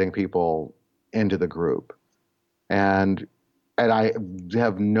inviting people into the group. And I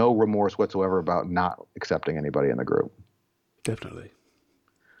have no remorse whatsoever about not accepting anybody in the group. Definitely.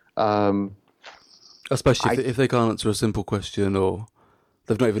 Um, Especially I if they can't answer a simple question or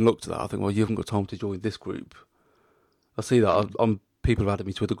they've not even looked at that. I think, well, you haven't got time to join this group. I see that. People have added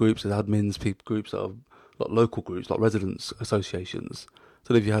me to other groups, there's admins, groups that are like local groups, like residents associations.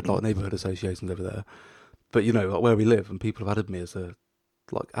 So if you had like neighbourhood associations over there, but like where we live, and people have added me as a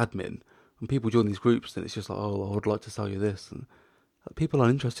like admin, and people join these groups, and it's just like, oh, I would like to sell you this, and people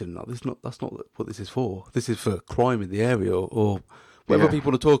aren't interested in that. That's not what this is for. This is for crime in the area or whatever yeah.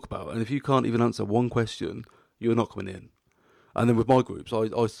 people want to talk about. And if you can't even answer one question, you're not coming in. And then with my groups,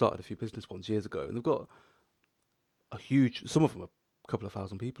 I started a few business ones years ago, and they've got a huge. Some of them are a couple of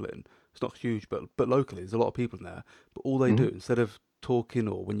thousand people in. It's not huge, but locally there's a lot of people in there. But all they do, Mhm. instead of talking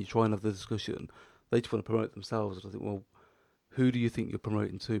or when you try and have the discussion, they just want to promote themselves. And I think, well, who do you think you're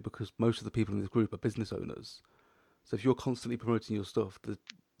promoting to? Because most of the people in this group are business owners. So if you're constantly promoting your stuff,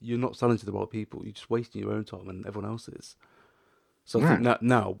 you're not selling to the right people. You're just wasting your own time and everyone else's. So I think Right.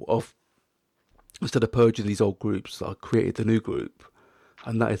 now instead of purging these old groups, I created a new group,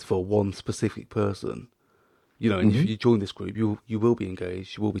 and that is for one specific person. And if Hmm. you join this group, you will be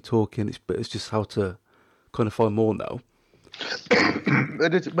engaged, you will be talking. But it's just how to kind of find more now.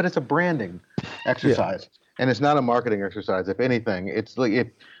 But it's a branding Yeah, exercise, and it's not a marketing exercise. If anything, it's like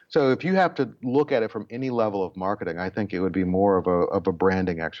it. So if you have to look at it from any level of marketing, I think it would be more of a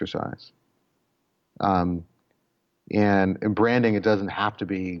branding exercise. Um, and branding, it doesn't have to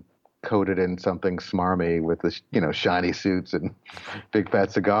be coated in something smarmy with this, shiny suits and big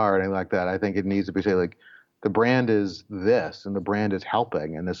fat cigar or anything like that. I think it needs to be say like, the brand is this, and the brand is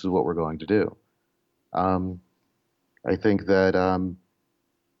helping, and this is what we're going to do. Um, I think that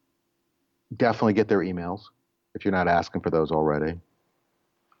definitely get their emails if you're not asking for those already.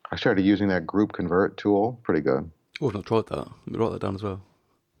 I started using that group convert tool. Pretty good. Oh, I've not tried that. Let me write that down as well.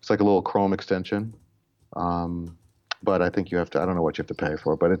 It's like a little Chrome extension. Um, but I think you have to, I don't know what you have to pay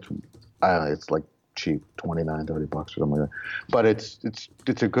for, but it's like cheap, 29, $30 or something like that. But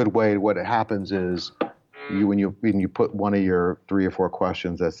it's a good way. What happens is when you put one of your 3 or 4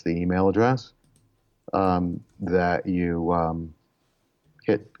 questions, that's the email address, that you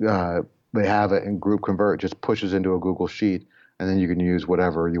hit, they have it in group convert, just pushes into a Google sheet, and then you can use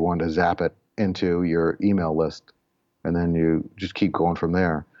whatever you want to zap it into your email list, and then you just keep going from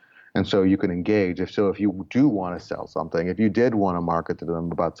there. And so you can engage. If you do want to sell something, if you did want to market to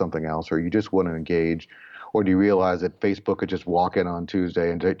them about something else, or you just want to engage, or do you realize that Facebook could just walk in on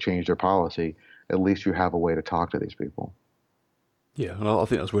Tuesday and change their policy, at least you have a way to talk to these people. Yeah, and I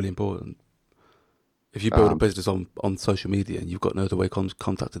think that's really important. If you build a Um, business on social media and you've got no other way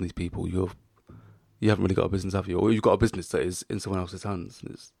contacting these people, you haven't really got a business, have you? Or you've got a business that is in someone else's hands.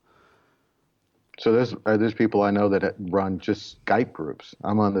 so there's people I know that run just Skype groups.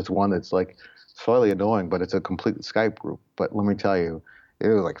 I'm on this one that's like slightly annoying, but it's a complete Skype group. But let me tell you, it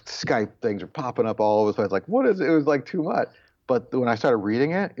was like Skype things are popping up all over the place. Like, what is it? It was like too much. But when I started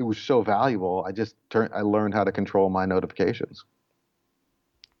reading it, it was so valuable. I learned how to control my notifications.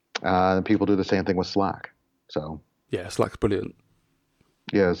 And people do the same thing with Slack. So Yeah, Slack's brilliant.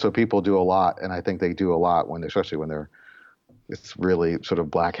 yeah, so people do a lot, and I think they do a lot especially when they're it's really sort of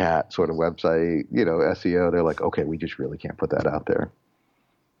black hat sort of website, SEO. They're like, okay, we just really can't put that out there.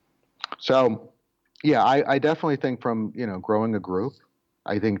 So yeah, I definitely think from growing a group,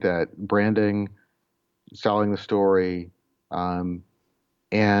 I think that branding, selling the story, um,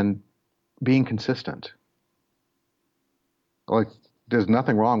 and being consistent. Like, there's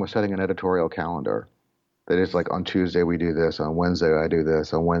nothing wrong with setting an editorial calendar that is like on Tuesday we do this, on Wednesday I do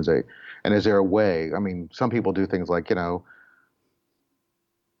this, on Wednesday. And is there a way? I mean, some people do things like we're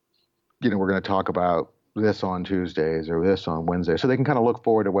going to talk about this on Tuesdays or this on Wednesday, so they can kind of look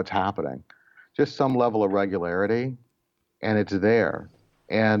forward to what's happening. Just some level of regularity, and it's there.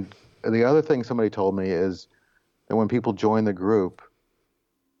 And the other thing somebody told me is that when people join the group,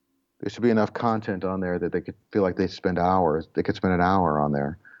 there should be enough content on there that they could feel like they spend hours. They could spend an hour on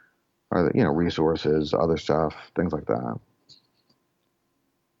there, or resources, other stuff, things like that.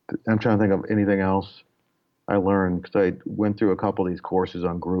 I'm trying to think of anything else I learned because I went through a couple of these courses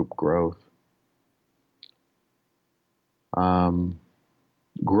on group growth. Um,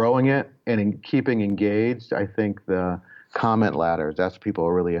 Growing it and keeping engaged, I think the comment ladders, that's people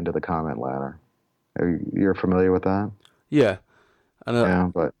are really into the comment ladder. You're familiar with that? Yeah, and Yeah,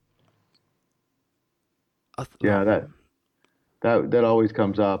 but yeah, that always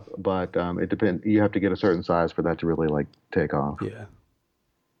comes up, but it depends. You have to get a certain size for that to really like take off. yeah,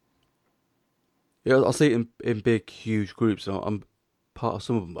 yeah. I see it in big, huge groups. And I'm part of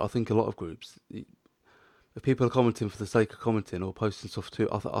some of them. But I think a lot of groups, if people are commenting for the sake of commenting or posting stuff too,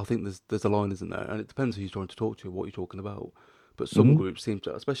 I think there's a line, isn't there? And it depends who you're trying to talk to, what you're talking about. But some Hmm. groups seem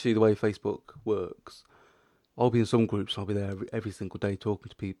to, especially the way Facebook works. I'll be in some groups, I'll be there every single day talking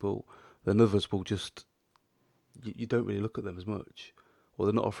to people. Then others will just, you don't really look at them as much, or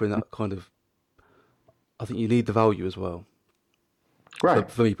they're not offering that kind of. I think you need the value as well.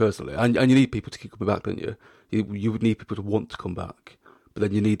 Right. For me personally, and you need people to keep coming back, don't you? You would need people to want to come back, but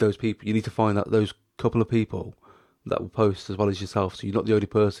then you need those people. You need to find that those couple of people that will post as well as yourself, so you're not the only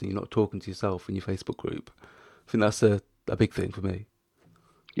person. You're not talking to yourself in your Facebook group. I think that's a big thing for me.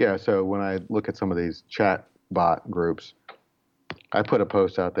 Yeah. So when I look at some of these chat bot groups, I put a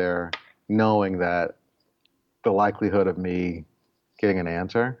post out there knowing that the likelihood of me getting an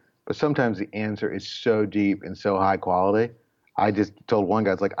answer, but sometimes the answer is so deep and so high quality. I just told one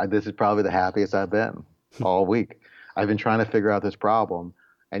guy, it's like, this is probably the happiest I've been all week. I've been trying to figure out this problem,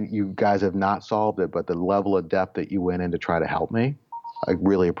 and you guys have not solved it, but the level of depth that you went in to try to help me, I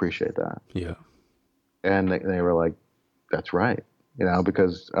really appreciate that. Yeah, And they were like, that's right.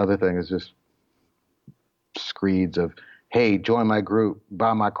 Because other thing is just screeds of, hey, join my group,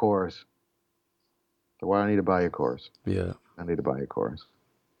 buy my course. So why do I need to buy your course? yeah. I need to buy your course.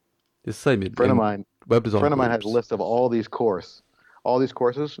 It's the same Friend of in mine web design friend of mine had a groups. list of all these courses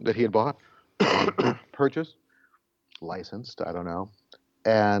that he had bought, purchased, licensed, I don't know.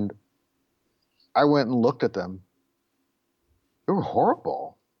 And I went and looked at them. They were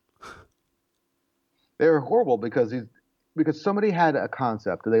horrible. They were horrible because somebody had a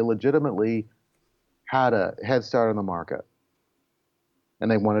concept. They legitimately had a head start on the market, and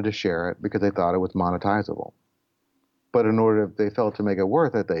they wanted to share it because they thought it was monetizable. But in order, they felt to make it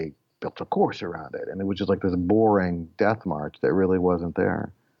worth it, they built a course around it, and it was just like this boring death march that really wasn't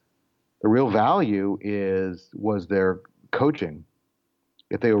there. The real value was their coaching.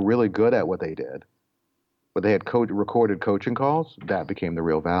 If they were really good at what they did, but they had recorded coaching calls, that became the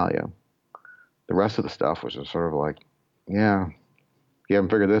real value. The rest of the stuff was just sort of like, yeah, you haven't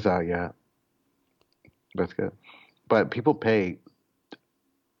figured this out yet. That's good. But people pay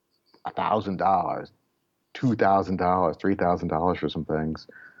 $1,000, $2,000, $3,000 for some things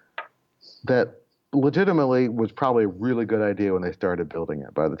that legitimately was probably a really good idea when they started building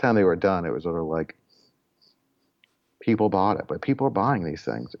it. By the time they were done, it was sort of like people bought it, but people are buying these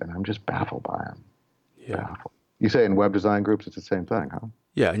things, and I'm just baffled by them. Yeah. Baffled. You say in web design groups, it's the same thing, huh?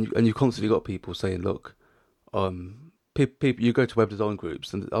 Yeah, and you constantly got people saying, look, people, you go to web design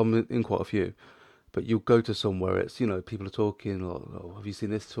groups, and I'm in quite a few, but you'll go to somewhere, it's, people are talking, like, oh, have you seen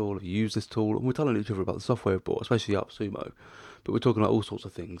this tool? Have you used this tool? And we're telling each other about the software we've bought, especially AppSumo. But we're talking about all sorts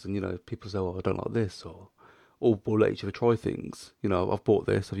of things, and, people say, oh, I don't like this, or we'll let each other try things. I've bought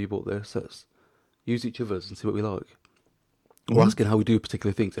this, have you bought this? Let's use each other's and see what we like. We're asking how we do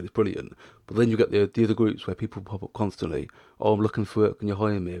particular things, and it's brilliant. But then you get the other groups where people pop up constantly. Oh, I'm looking for work, can you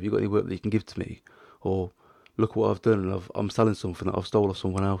hire me? Have you got any work that you can give to me? Or look what I've done, and I'm selling something that I've stolen off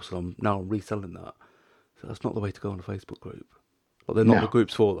someone else, and I'm reselling that. So that's not the way to go on a Facebook group. Like, they're not the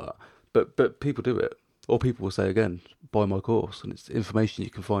groups for that. But people do it. Or people will say, again, buy my course, and it's information you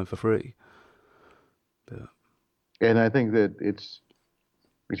can find for free. Yeah. And I think that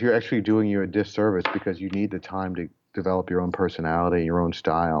you're actually doing you a disservice, because you need the time to develop your own personality, your own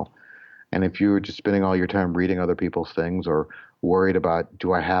style. And if you're just spending all your time reading other people's things, or worried about,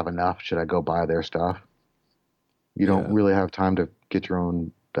 do I have enough? Should I go buy their stuff? You don't really have time to get your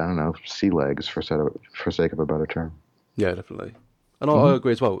own, I don't know, sea legs, for sake of a better term. Yeah, definitely. And I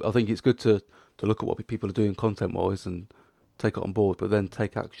agree as well. I think it's good to look at what people are doing content-wise and take it on board, but then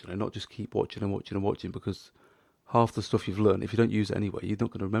take action and not just keep watching and watching and watching, because half the stuff you've learned, if you don't use it anyway, you're not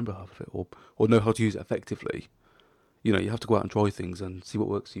going to remember half of it, or know how to use it effectively. You have to go out and try things and see what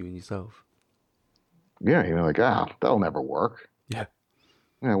works for you and yourself. Yeah, like, that'll never work. Yeah.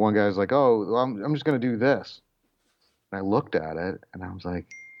 One guy's like, oh, well, I'm just going to do this. And I looked at it, and I was like,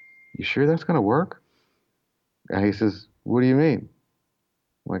 you sure that's going to work? And he says, what do you mean?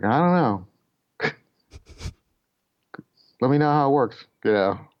 I'm like, I don't know. Let me know how it works.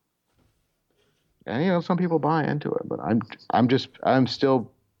 Yeah. And some people buy into it, but I'm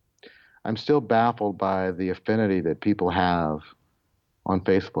still baffled by the affinity that people have on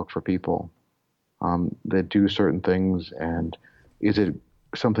Facebook for people that do certain things. And is it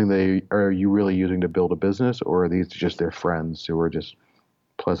something are you really using to build a business, or are these just their friends who are just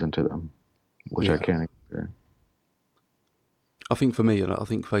pleasant to them, which I can't agree. I think for me, I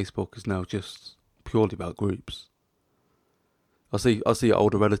think Facebook is now just purely about groups. I see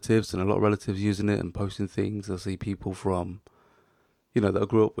older relatives and a lot of relatives using it and posting things. I see people from, that I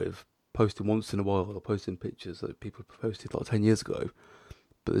grew up with posting once in a while, or posting pictures that people posted like 10 years ago.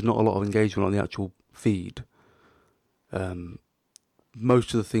 But there's not a lot of engagement on the actual feed.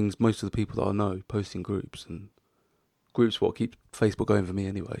 Most of the people that I know post in groups, and groups what keep Facebook going for me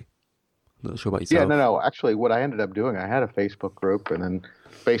anyway. I'm not sure about yourself. Yeah, no. Actually, what I ended up doing, I had a Facebook group and then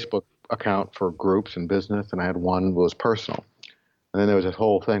Facebook account for groups and business, and I had one that was personal. And then there was this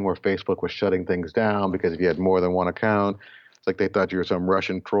whole thing where Facebook was shutting things down because if you had more than one account, it's like they thought you were some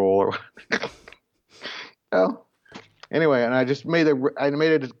Russian troll. Well, anyway, and I just made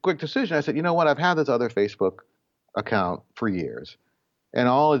a quick decision. I said, you know what? I've had this other Facebook account for years, and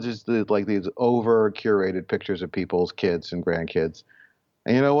all is just like these over curated pictures of people's kids and grandkids.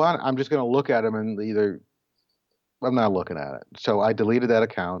 And you know what? I'm just going to look at them and I'm not looking at it. So I deleted that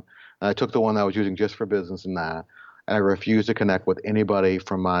account, and I took the one that I was using just for business and that. And I refuse to connect with anybody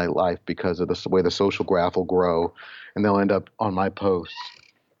from my life because of the way the social graph will grow, and they'll end up on my posts.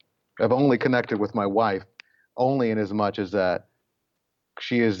 I've only connected with my wife only in as much as that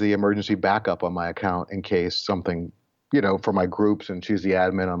she is the emergency backup on my account in case something, for my groups, and she's the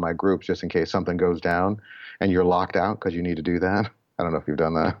admin on my groups just in case something goes down and you're locked out because you need to do that. I don't know if you've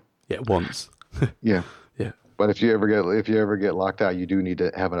done that. Yeah, once. Yeah. Yeah. But if you ever get locked out, you do need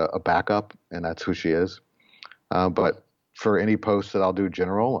to have a backup, and that's who she is. But for any posts that I'll do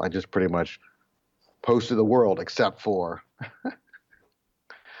general, I just pretty much post to the world except for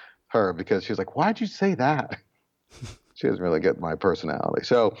her, because she's like, why'd you say that? She doesn't really get my personality.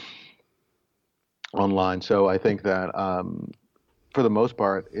 So online. So I think that for the most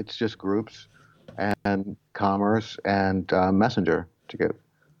part, it's just groups and commerce and Messenger to get.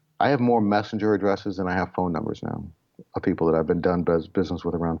 I have more Messenger addresses than I have phone numbers now of people that I've been done business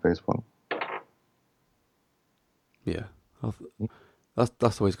with around Facebook. Yeah,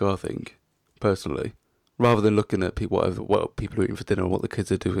 that's the way to go, I think, personally. Rather than looking at what people are eating for dinner or what the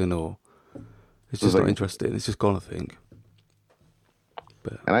kids are doing or It's It was just not like, interesting. It's just gone, I think.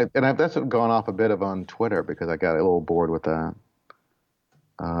 But that's gone off a bit of on Twitter because I got a little bored with that.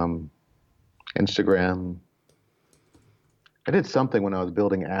 Um, Instagram. I did something when I was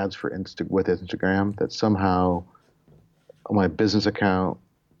building ads for with Instagram that somehow my business account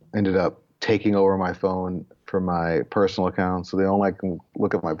ended up taking over my phone from my personal account. So the only I can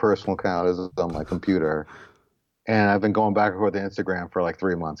look at my personal account is on my computer. And I've been going back and forth to Instagram for like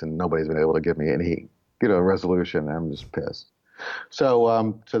 3 months, and nobody's been able to give me any, resolution. I'm just pissed.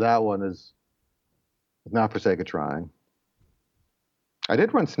 So that one is not for sake of trying. I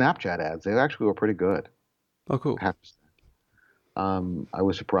did run Snapchat ads. They actually were pretty good. oh, cool. I have to say. I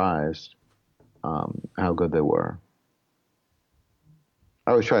was surprised how good they were.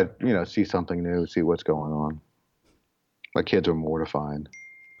 I always try to, see something new, see what's going on. My kids were mortified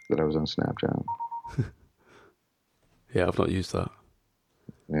that I was on Snapchat. Yeah, I've not used that.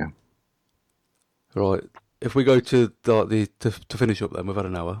 Yeah. Right. If we go to to finish up, then we've had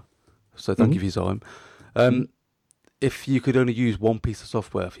an hour. So thank you for your time. Mhm. If you could only use one piece of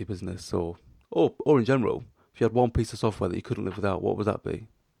software for your business, or in general, if you had one piece of software that you couldn't live without, what would that be?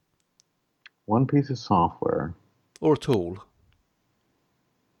 One piece of software. Or a tool?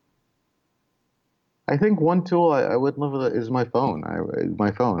 I think one tool I would live with is my phone.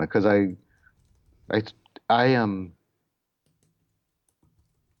 My phone, because I, I am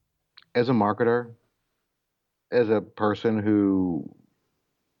as a marketer, as a person who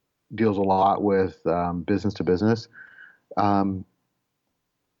deals a lot with business to business. Um,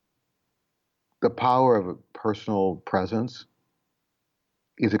 the power of a personal presence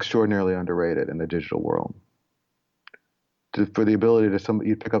is extraordinarily underrated in the digital world. For the ability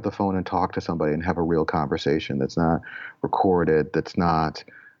you pick up the phone and talk to somebody and have a real conversation that's not recorded, that's not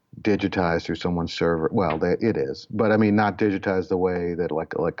digitized through someone's server. Well, it is, but I mean, not digitized the way that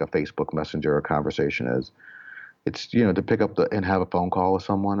like a Facebook Messenger or conversation is. It's to pick up and have a phone call with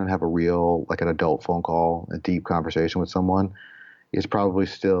someone and have a real, like, an adult phone call, a deep conversation with someone is probably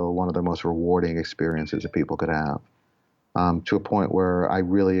still one of the most rewarding experiences that people could have. To a point where I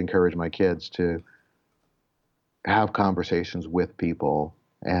really encourage my kids to have conversations with people,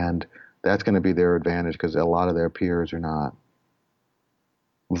 and that's going to be their advantage because a lot of their peers are not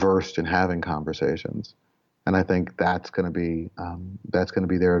versed in having conversations. And I think that's going to be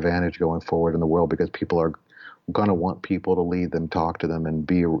their advantage going forward in the world because people are going to want people to lead them, talk to them, and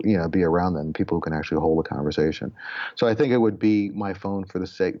be around them, people who can actually hold a conversation. So I think it would be my phone for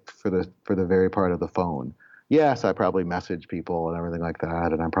the very part of the phone. Yes, I probably message people and everything like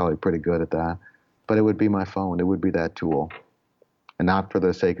that, and I'm probably pretty good at that. But it would be my phone. It would be that tool, and not for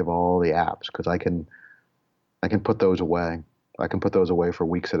the sake of all the apps, because I can put those away. I can put those away for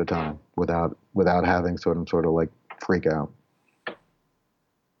weeks at a time without having sort of like freak out,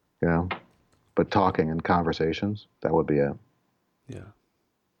 you know. But talking and conversations, that would be it. Yeah.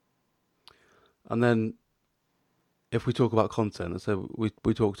 And then if we talk about content, so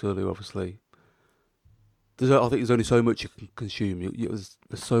we talked earlier, obviously. I think there's only so much you can consume. There's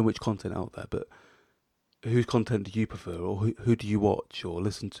so much content out there, but whose content do you prefer, or who do you watch, or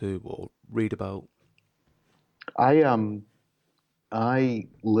listen to, or read about? I I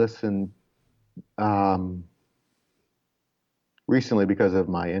listened um, recently because of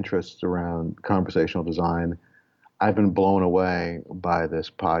my interests around conversational design. I've been blown away by this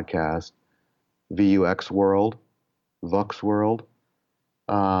podcast, VUX World, Vux World,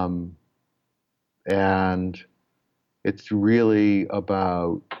 um, and it's really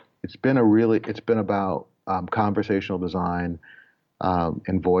about. It's been about conversational design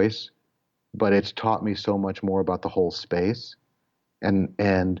and voice, but it's taught me so much more about the whole space,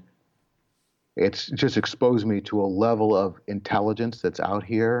 and it's just exposed me to a level of intelligence that's out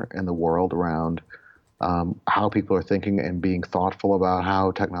here in the world around how people are thinking and being thoughtful about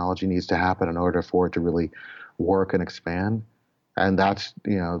how technology needs to happen in order for it to really work and expand. And that's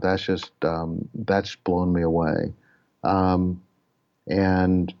blown me away. Um,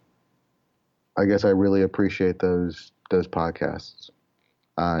 and I guess I really appreciate those podcasts.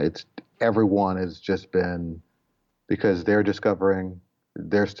 It's Everyone has just been, because they're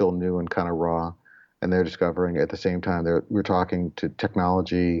still new and kind of raw, and they're discovering at the same time we're talking to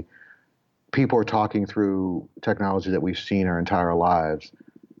technology. People are talking through technology that we've seen our entire lives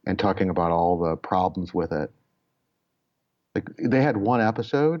and talking about all the problems with it. Like, they had one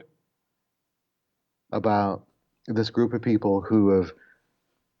episode about this group of people who have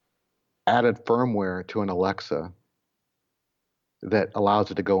added firmware to an Alexa that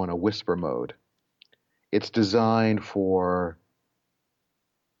allows it to go in a whisper mode. It's designed for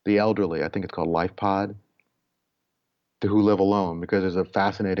the elderly. I think it's called LifePod. who live alone, because there's a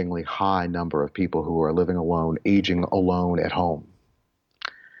fascinatingly high number of people who are living alone, aging alone at home.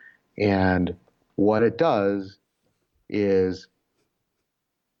 And what it does is,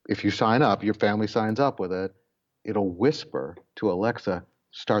 if you sign up, your family signs up with it, it'll whisper to Alexa,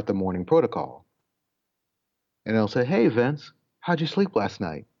 start the morning protocol. And it'll say, hey, Vince, how'd you sleep last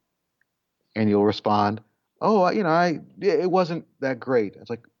night? And you'll respond, oh, it wasn't that great. It's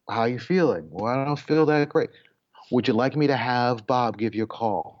like, how are you feeling? Well, I don't feel that great. Would you like me to have Bob give you a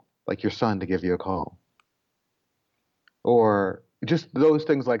call, like your son to give you a call? Or just those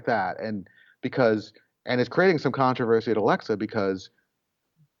things like that. And it's creating some controversy at Alexa because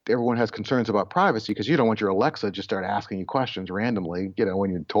everyone has concerns about privacy, because you don't want your Alexa just start asking you questions randomly, when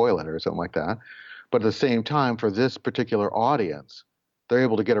you're in the toilet or something like that. But at the same time, for this particular audience, they're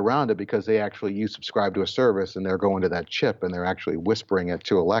able to get around it because you subscribe to a service and they're going to that chip and they're actually whispering it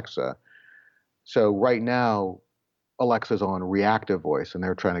to Alexa. So right now, Alexa's on reactive voice and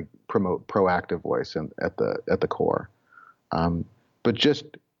they're trying to promote proactive voice at the core. But just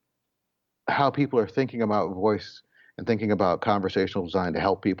how people are thinking about voice and thinking about conversational design to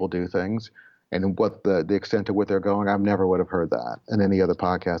help people do things, and what the extent to what they're going, I never would have heard that in any other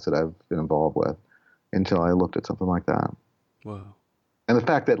podcast that I've been involved with until I looked at something like that. Wow. And the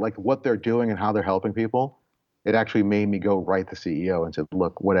fact that like what they're doing and how they're helping people, it actually made me go write the CEO and said,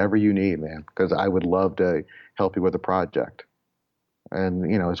 look, whatever you need, man, because I would love to help you with a project. And,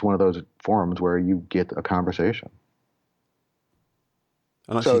 it's one of those forums where you get a conversation.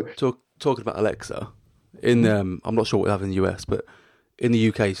 And actually, talking about Alexa, I'm not sure what we have in the US, but in the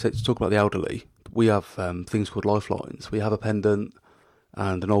UK, so to talk about the elderly, we have things called lifelines. We have a pendant,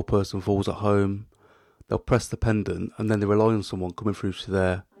 and an old person falls at home. They'll press the pendant, and then they rely on someone coming through to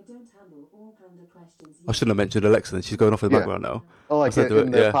their... I shouldn't have mentioned Alexa, then she's going off in the background now. Oh, like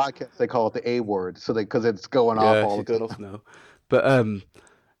in the podcast, they call it the A word, so because it's going off all the time. Yeah, she's going off now.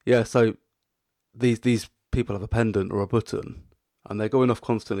 But, so these people have a pendant or a button, and they're going off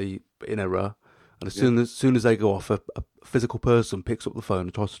constantly in error. And as soon as they go off, a physical person picks up the phone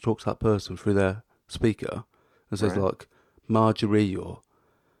and tries to talk to that person through their speaker and says, like, Marjorie or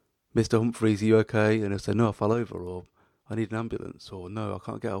Mr. Humphreys, are you okay? And they'll say, no, I fell over, or I need an ambulance, or no, I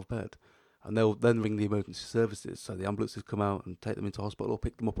can't get out of bed. And they'll then ring the emergency services, so the ambulances come out and take them into hospital or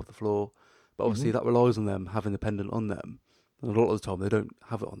pick them up off the floor. But obviously that relies on them having the pendant on them. And a lot of the time they don't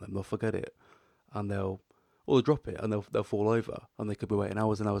have it on them, they'll forget it. And they'll drop it and they'll fall over, and they could be waiting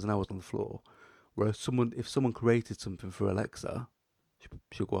hours and hours and hours on the floor. Whereas if someone created something through Alexa,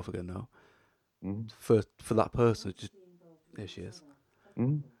 she'll go off again now. For that person, there she is.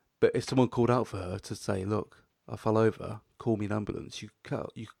 But if someone called out for her to say, "Look, I fell over, call me an ambulance," you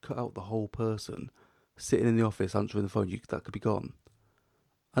cut out the whole person sitting in the office answering the phone. That could be gone,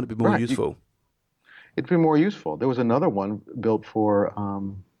 and it'd be more useful. It'd be more useful. There was another one built for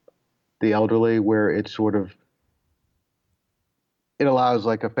the elderly where it allows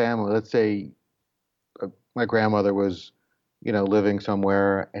like a family. Let's say my grandmother was, living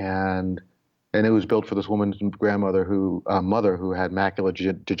somewhere, and it was built for this woman's mother who had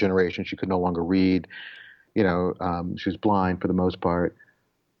macular degeneration. She could no longer read. She was blind for the most part.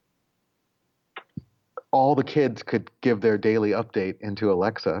 All the kids could give their daily update into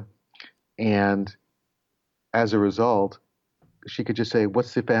Alexa, and as a result, she could just say,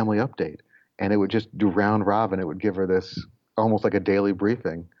 "What's the family update?" And it would just do round robin. It would give her this almost like a daily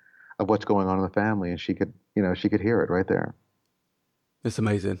briefing of what's going on in the family, and she could hear it right there. It's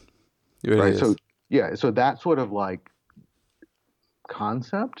amazing. It really is. So that sort of like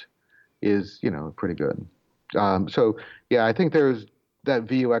concept is, pretty good. I think there's that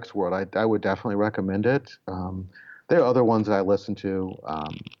VUX world. I would definitely recommend it. There are other ones that I listen to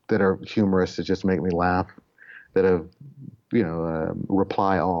that are humorous that just make me laugh. That have,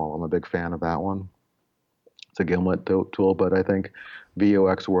 Reply All. I'm a big fan of that one. It's a Gimlet tool, but I think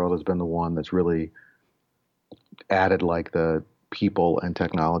VUX world has been the one that's really added like the people and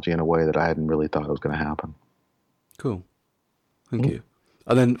technology in a way that I hadn't really thought it was going to happen. Cool. Thank you.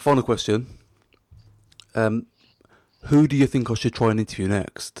 And then final question. Who do you think I should try and interview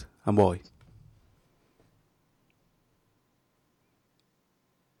next, and why?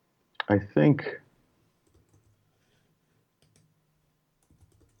 I think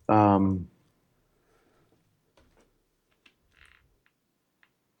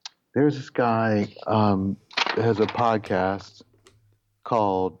there's this guy that has a podcast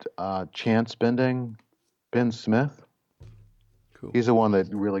called Chance Bending, Ben Smith. Cool. He's the one that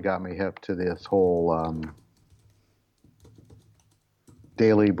really got me hip to this whole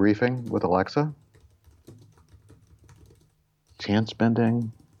daily briefing with Alexa. Chance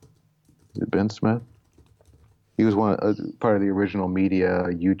Bending. Is it Ben Smith? He was part of the original media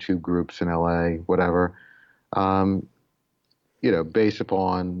YouTube groups in LA, whatever. Um, based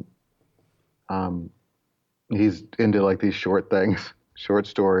upon um, he's into like these short things, short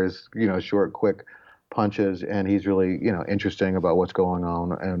stories, short, quick punches, and he's really, interesting about what's going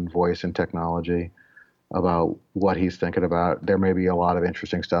on in voice and technology, about what he's thinking about. There may be a lot of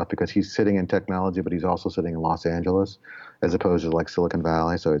interesting stuff because he's sitting in technology, but he's also sitting in Los Angeles as opposed to like Silicon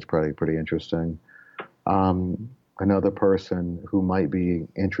Valley. So it's pretty interesting. Another person who might be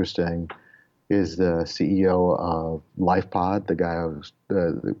interesting is the CEO of LifePod,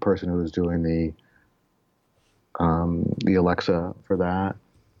 the person who was doing the Alexa for that.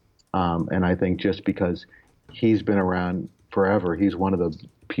 And I think just because he's been around forever, he's one of the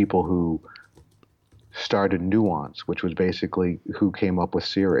people who started Nuance, which was basically who came up with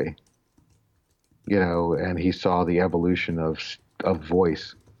Siri. And he saw the evolution of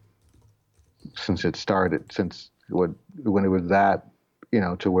voice since it started, when it was that,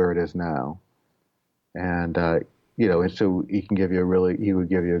 to where it is now. And and so he would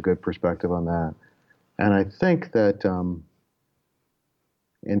give you a good perspective on that. And I think that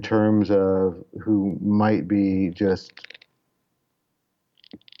in terms of who might be just,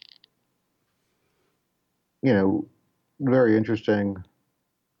 very interesting,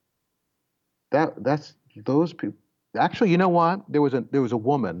 that's those people. Actually, you know what? There was a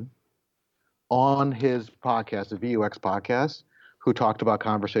woman on his podcast, the VUX podcast, who talked about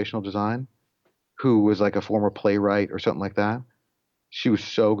conversational design, who was like a former playwright or something like that. She was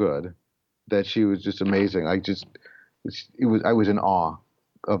so good that she was just amazing. I was in awe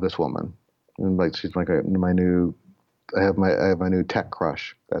of this woman, and like she's like my new. I have my new tech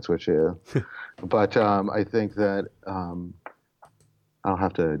crush. That's what she is. But I think that I'll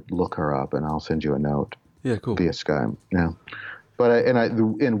have to look her up, and I'll send you a note. Yeah, cool. Via Skype. Yeah. But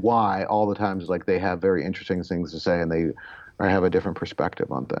and why all the times like they have very interesting things to say, and they have a different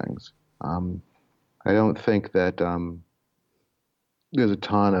perspective on things. I don't think that there's a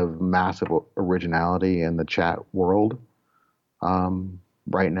ton of massive originality in the chat world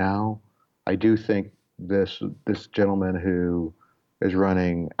right now. I do think this gentleman who is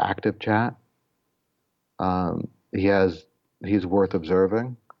running Active Chat, he's worth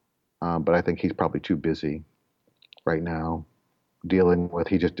observing, but I think he's probably too busy right now dealing with.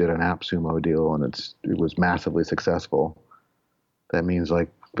 He just did an AppSumo deal, and it was massively successful. That means like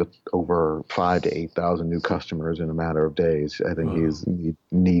over 5,000 to 8,000 new customers in a matter of days. I think he's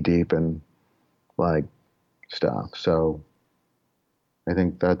knee deep in like stuff. So I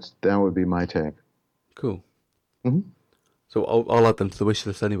think that would be my take. Cool. Mm-hmm. So I'll add them to the wish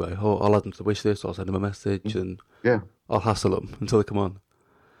list anyway. I'll add them to the wish list. I'll send them a message, and I'll hassle them until they come on.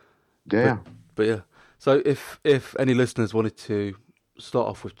 Yeah. But yeah. So if any listeners wanted to start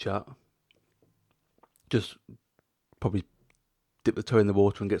off with chat, just probably dip the toe in the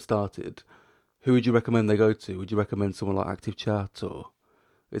water and get started, who would you recommend they go to? Would you recommend someone like Active Chat, or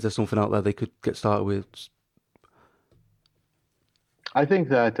is there something out there they could get started with? I think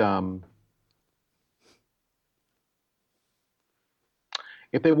that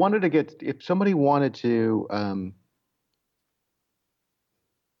if somebody wanted to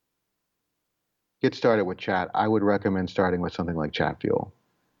get started with chat, I would recommend starting with something like ChatFuel.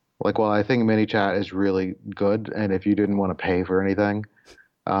 Like, well, I think ManyChat is really good, and if you didn't want to pay for anything,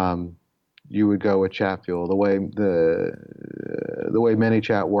 you would go with ChatFuel. The way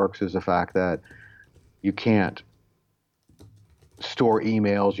ManyChat works is the fact that you can't store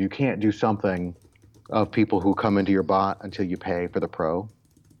emails, you can't do something of people who come into your bot until you pay for the pro.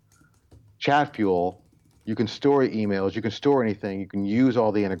 ChatFuel, you can store emails, you can store anything, you can use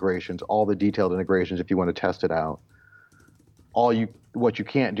all the integrations, all the detailed integrations if you want to test it out. What you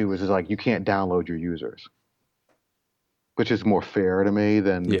can't do is like you can't download your users, which is more fair to me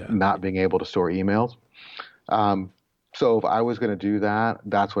than not being able to store emails. So if I was going to do that,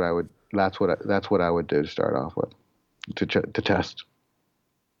 that's what I would do to start off with, to test.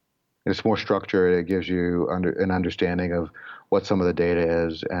 It's more structured. It gives you an understanding of what some of the data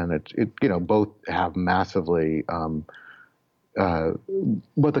is, and both have massively. But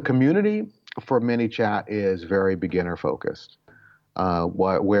the community for ManyChat is very beginner focused.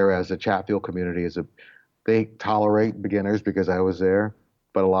 Whereas the ChatFuel community they tolerate beginners because I was there,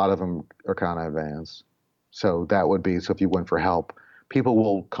 but a lot of them are kind of advanced. So if you went for help, people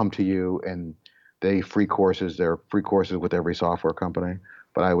will come to you and they're free courses with every software company.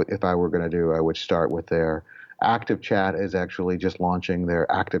 But if I were going to I would start with their Active Chat is actually just launching their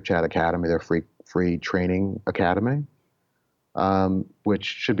Active Chat Academy, their free training academy, which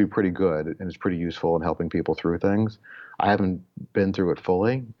should be pretty good and is pretty useful in helping people through things. I haven't been through it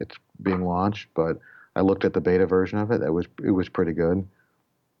fully. It's being launched, but I looked at the beta version of it. It was pretty good,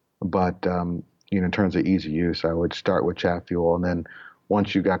 but in terms of easy use, I would start with Chatfuel, and then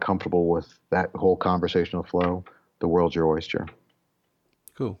once you got comfortable with that whole conversational flow, the world's your oyster.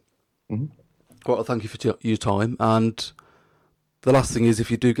 Cool. Mm-hmm. Well, thank you for your time. And the last thing is, if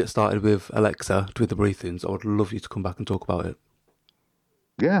you do get started with Alexa, with the briefings, I would love you to come back and talk about it.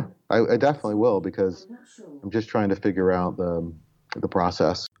 Yeah, I definitely will, because I'm just trying to figure out the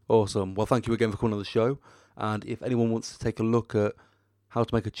process. Awesome. Well, thank you again for coming on the show. And if anyone wants to take a look at how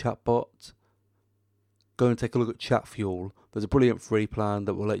to make a chatbot, go and take a look at Chatfuel. There's a brilliant free plan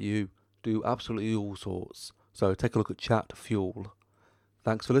that will let you do absolutely all sorts. So take a look at Chatfuel.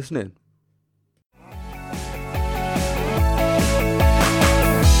 Thanks for listening.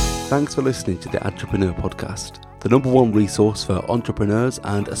 Thanks for listening to the Entrepreneur Podcast, the #1 resource for entrepreneurs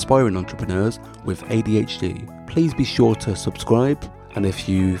and aspiring entrepreneurs with ADHD. Please be sure to subscribe, and if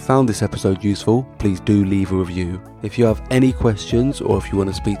you found this episode useful, please do leave a review. If you have any questions, or if you want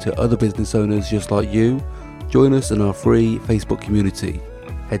to speak to other business owners just like you, join us in our free Facebook community.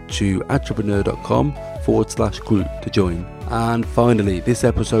 Head to entrepreneur.com/group to join. And finally, this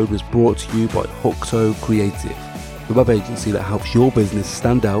episode was brought to you by Huxo Creative, the web agency that helps your business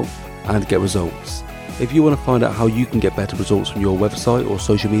stand out and get results. If you want to find out how you can get better results from your website or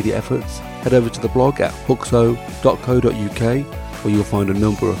social media efforts, head over to the blog at huxo.co.uk, where you'll find a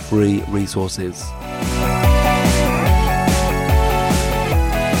number of free resources.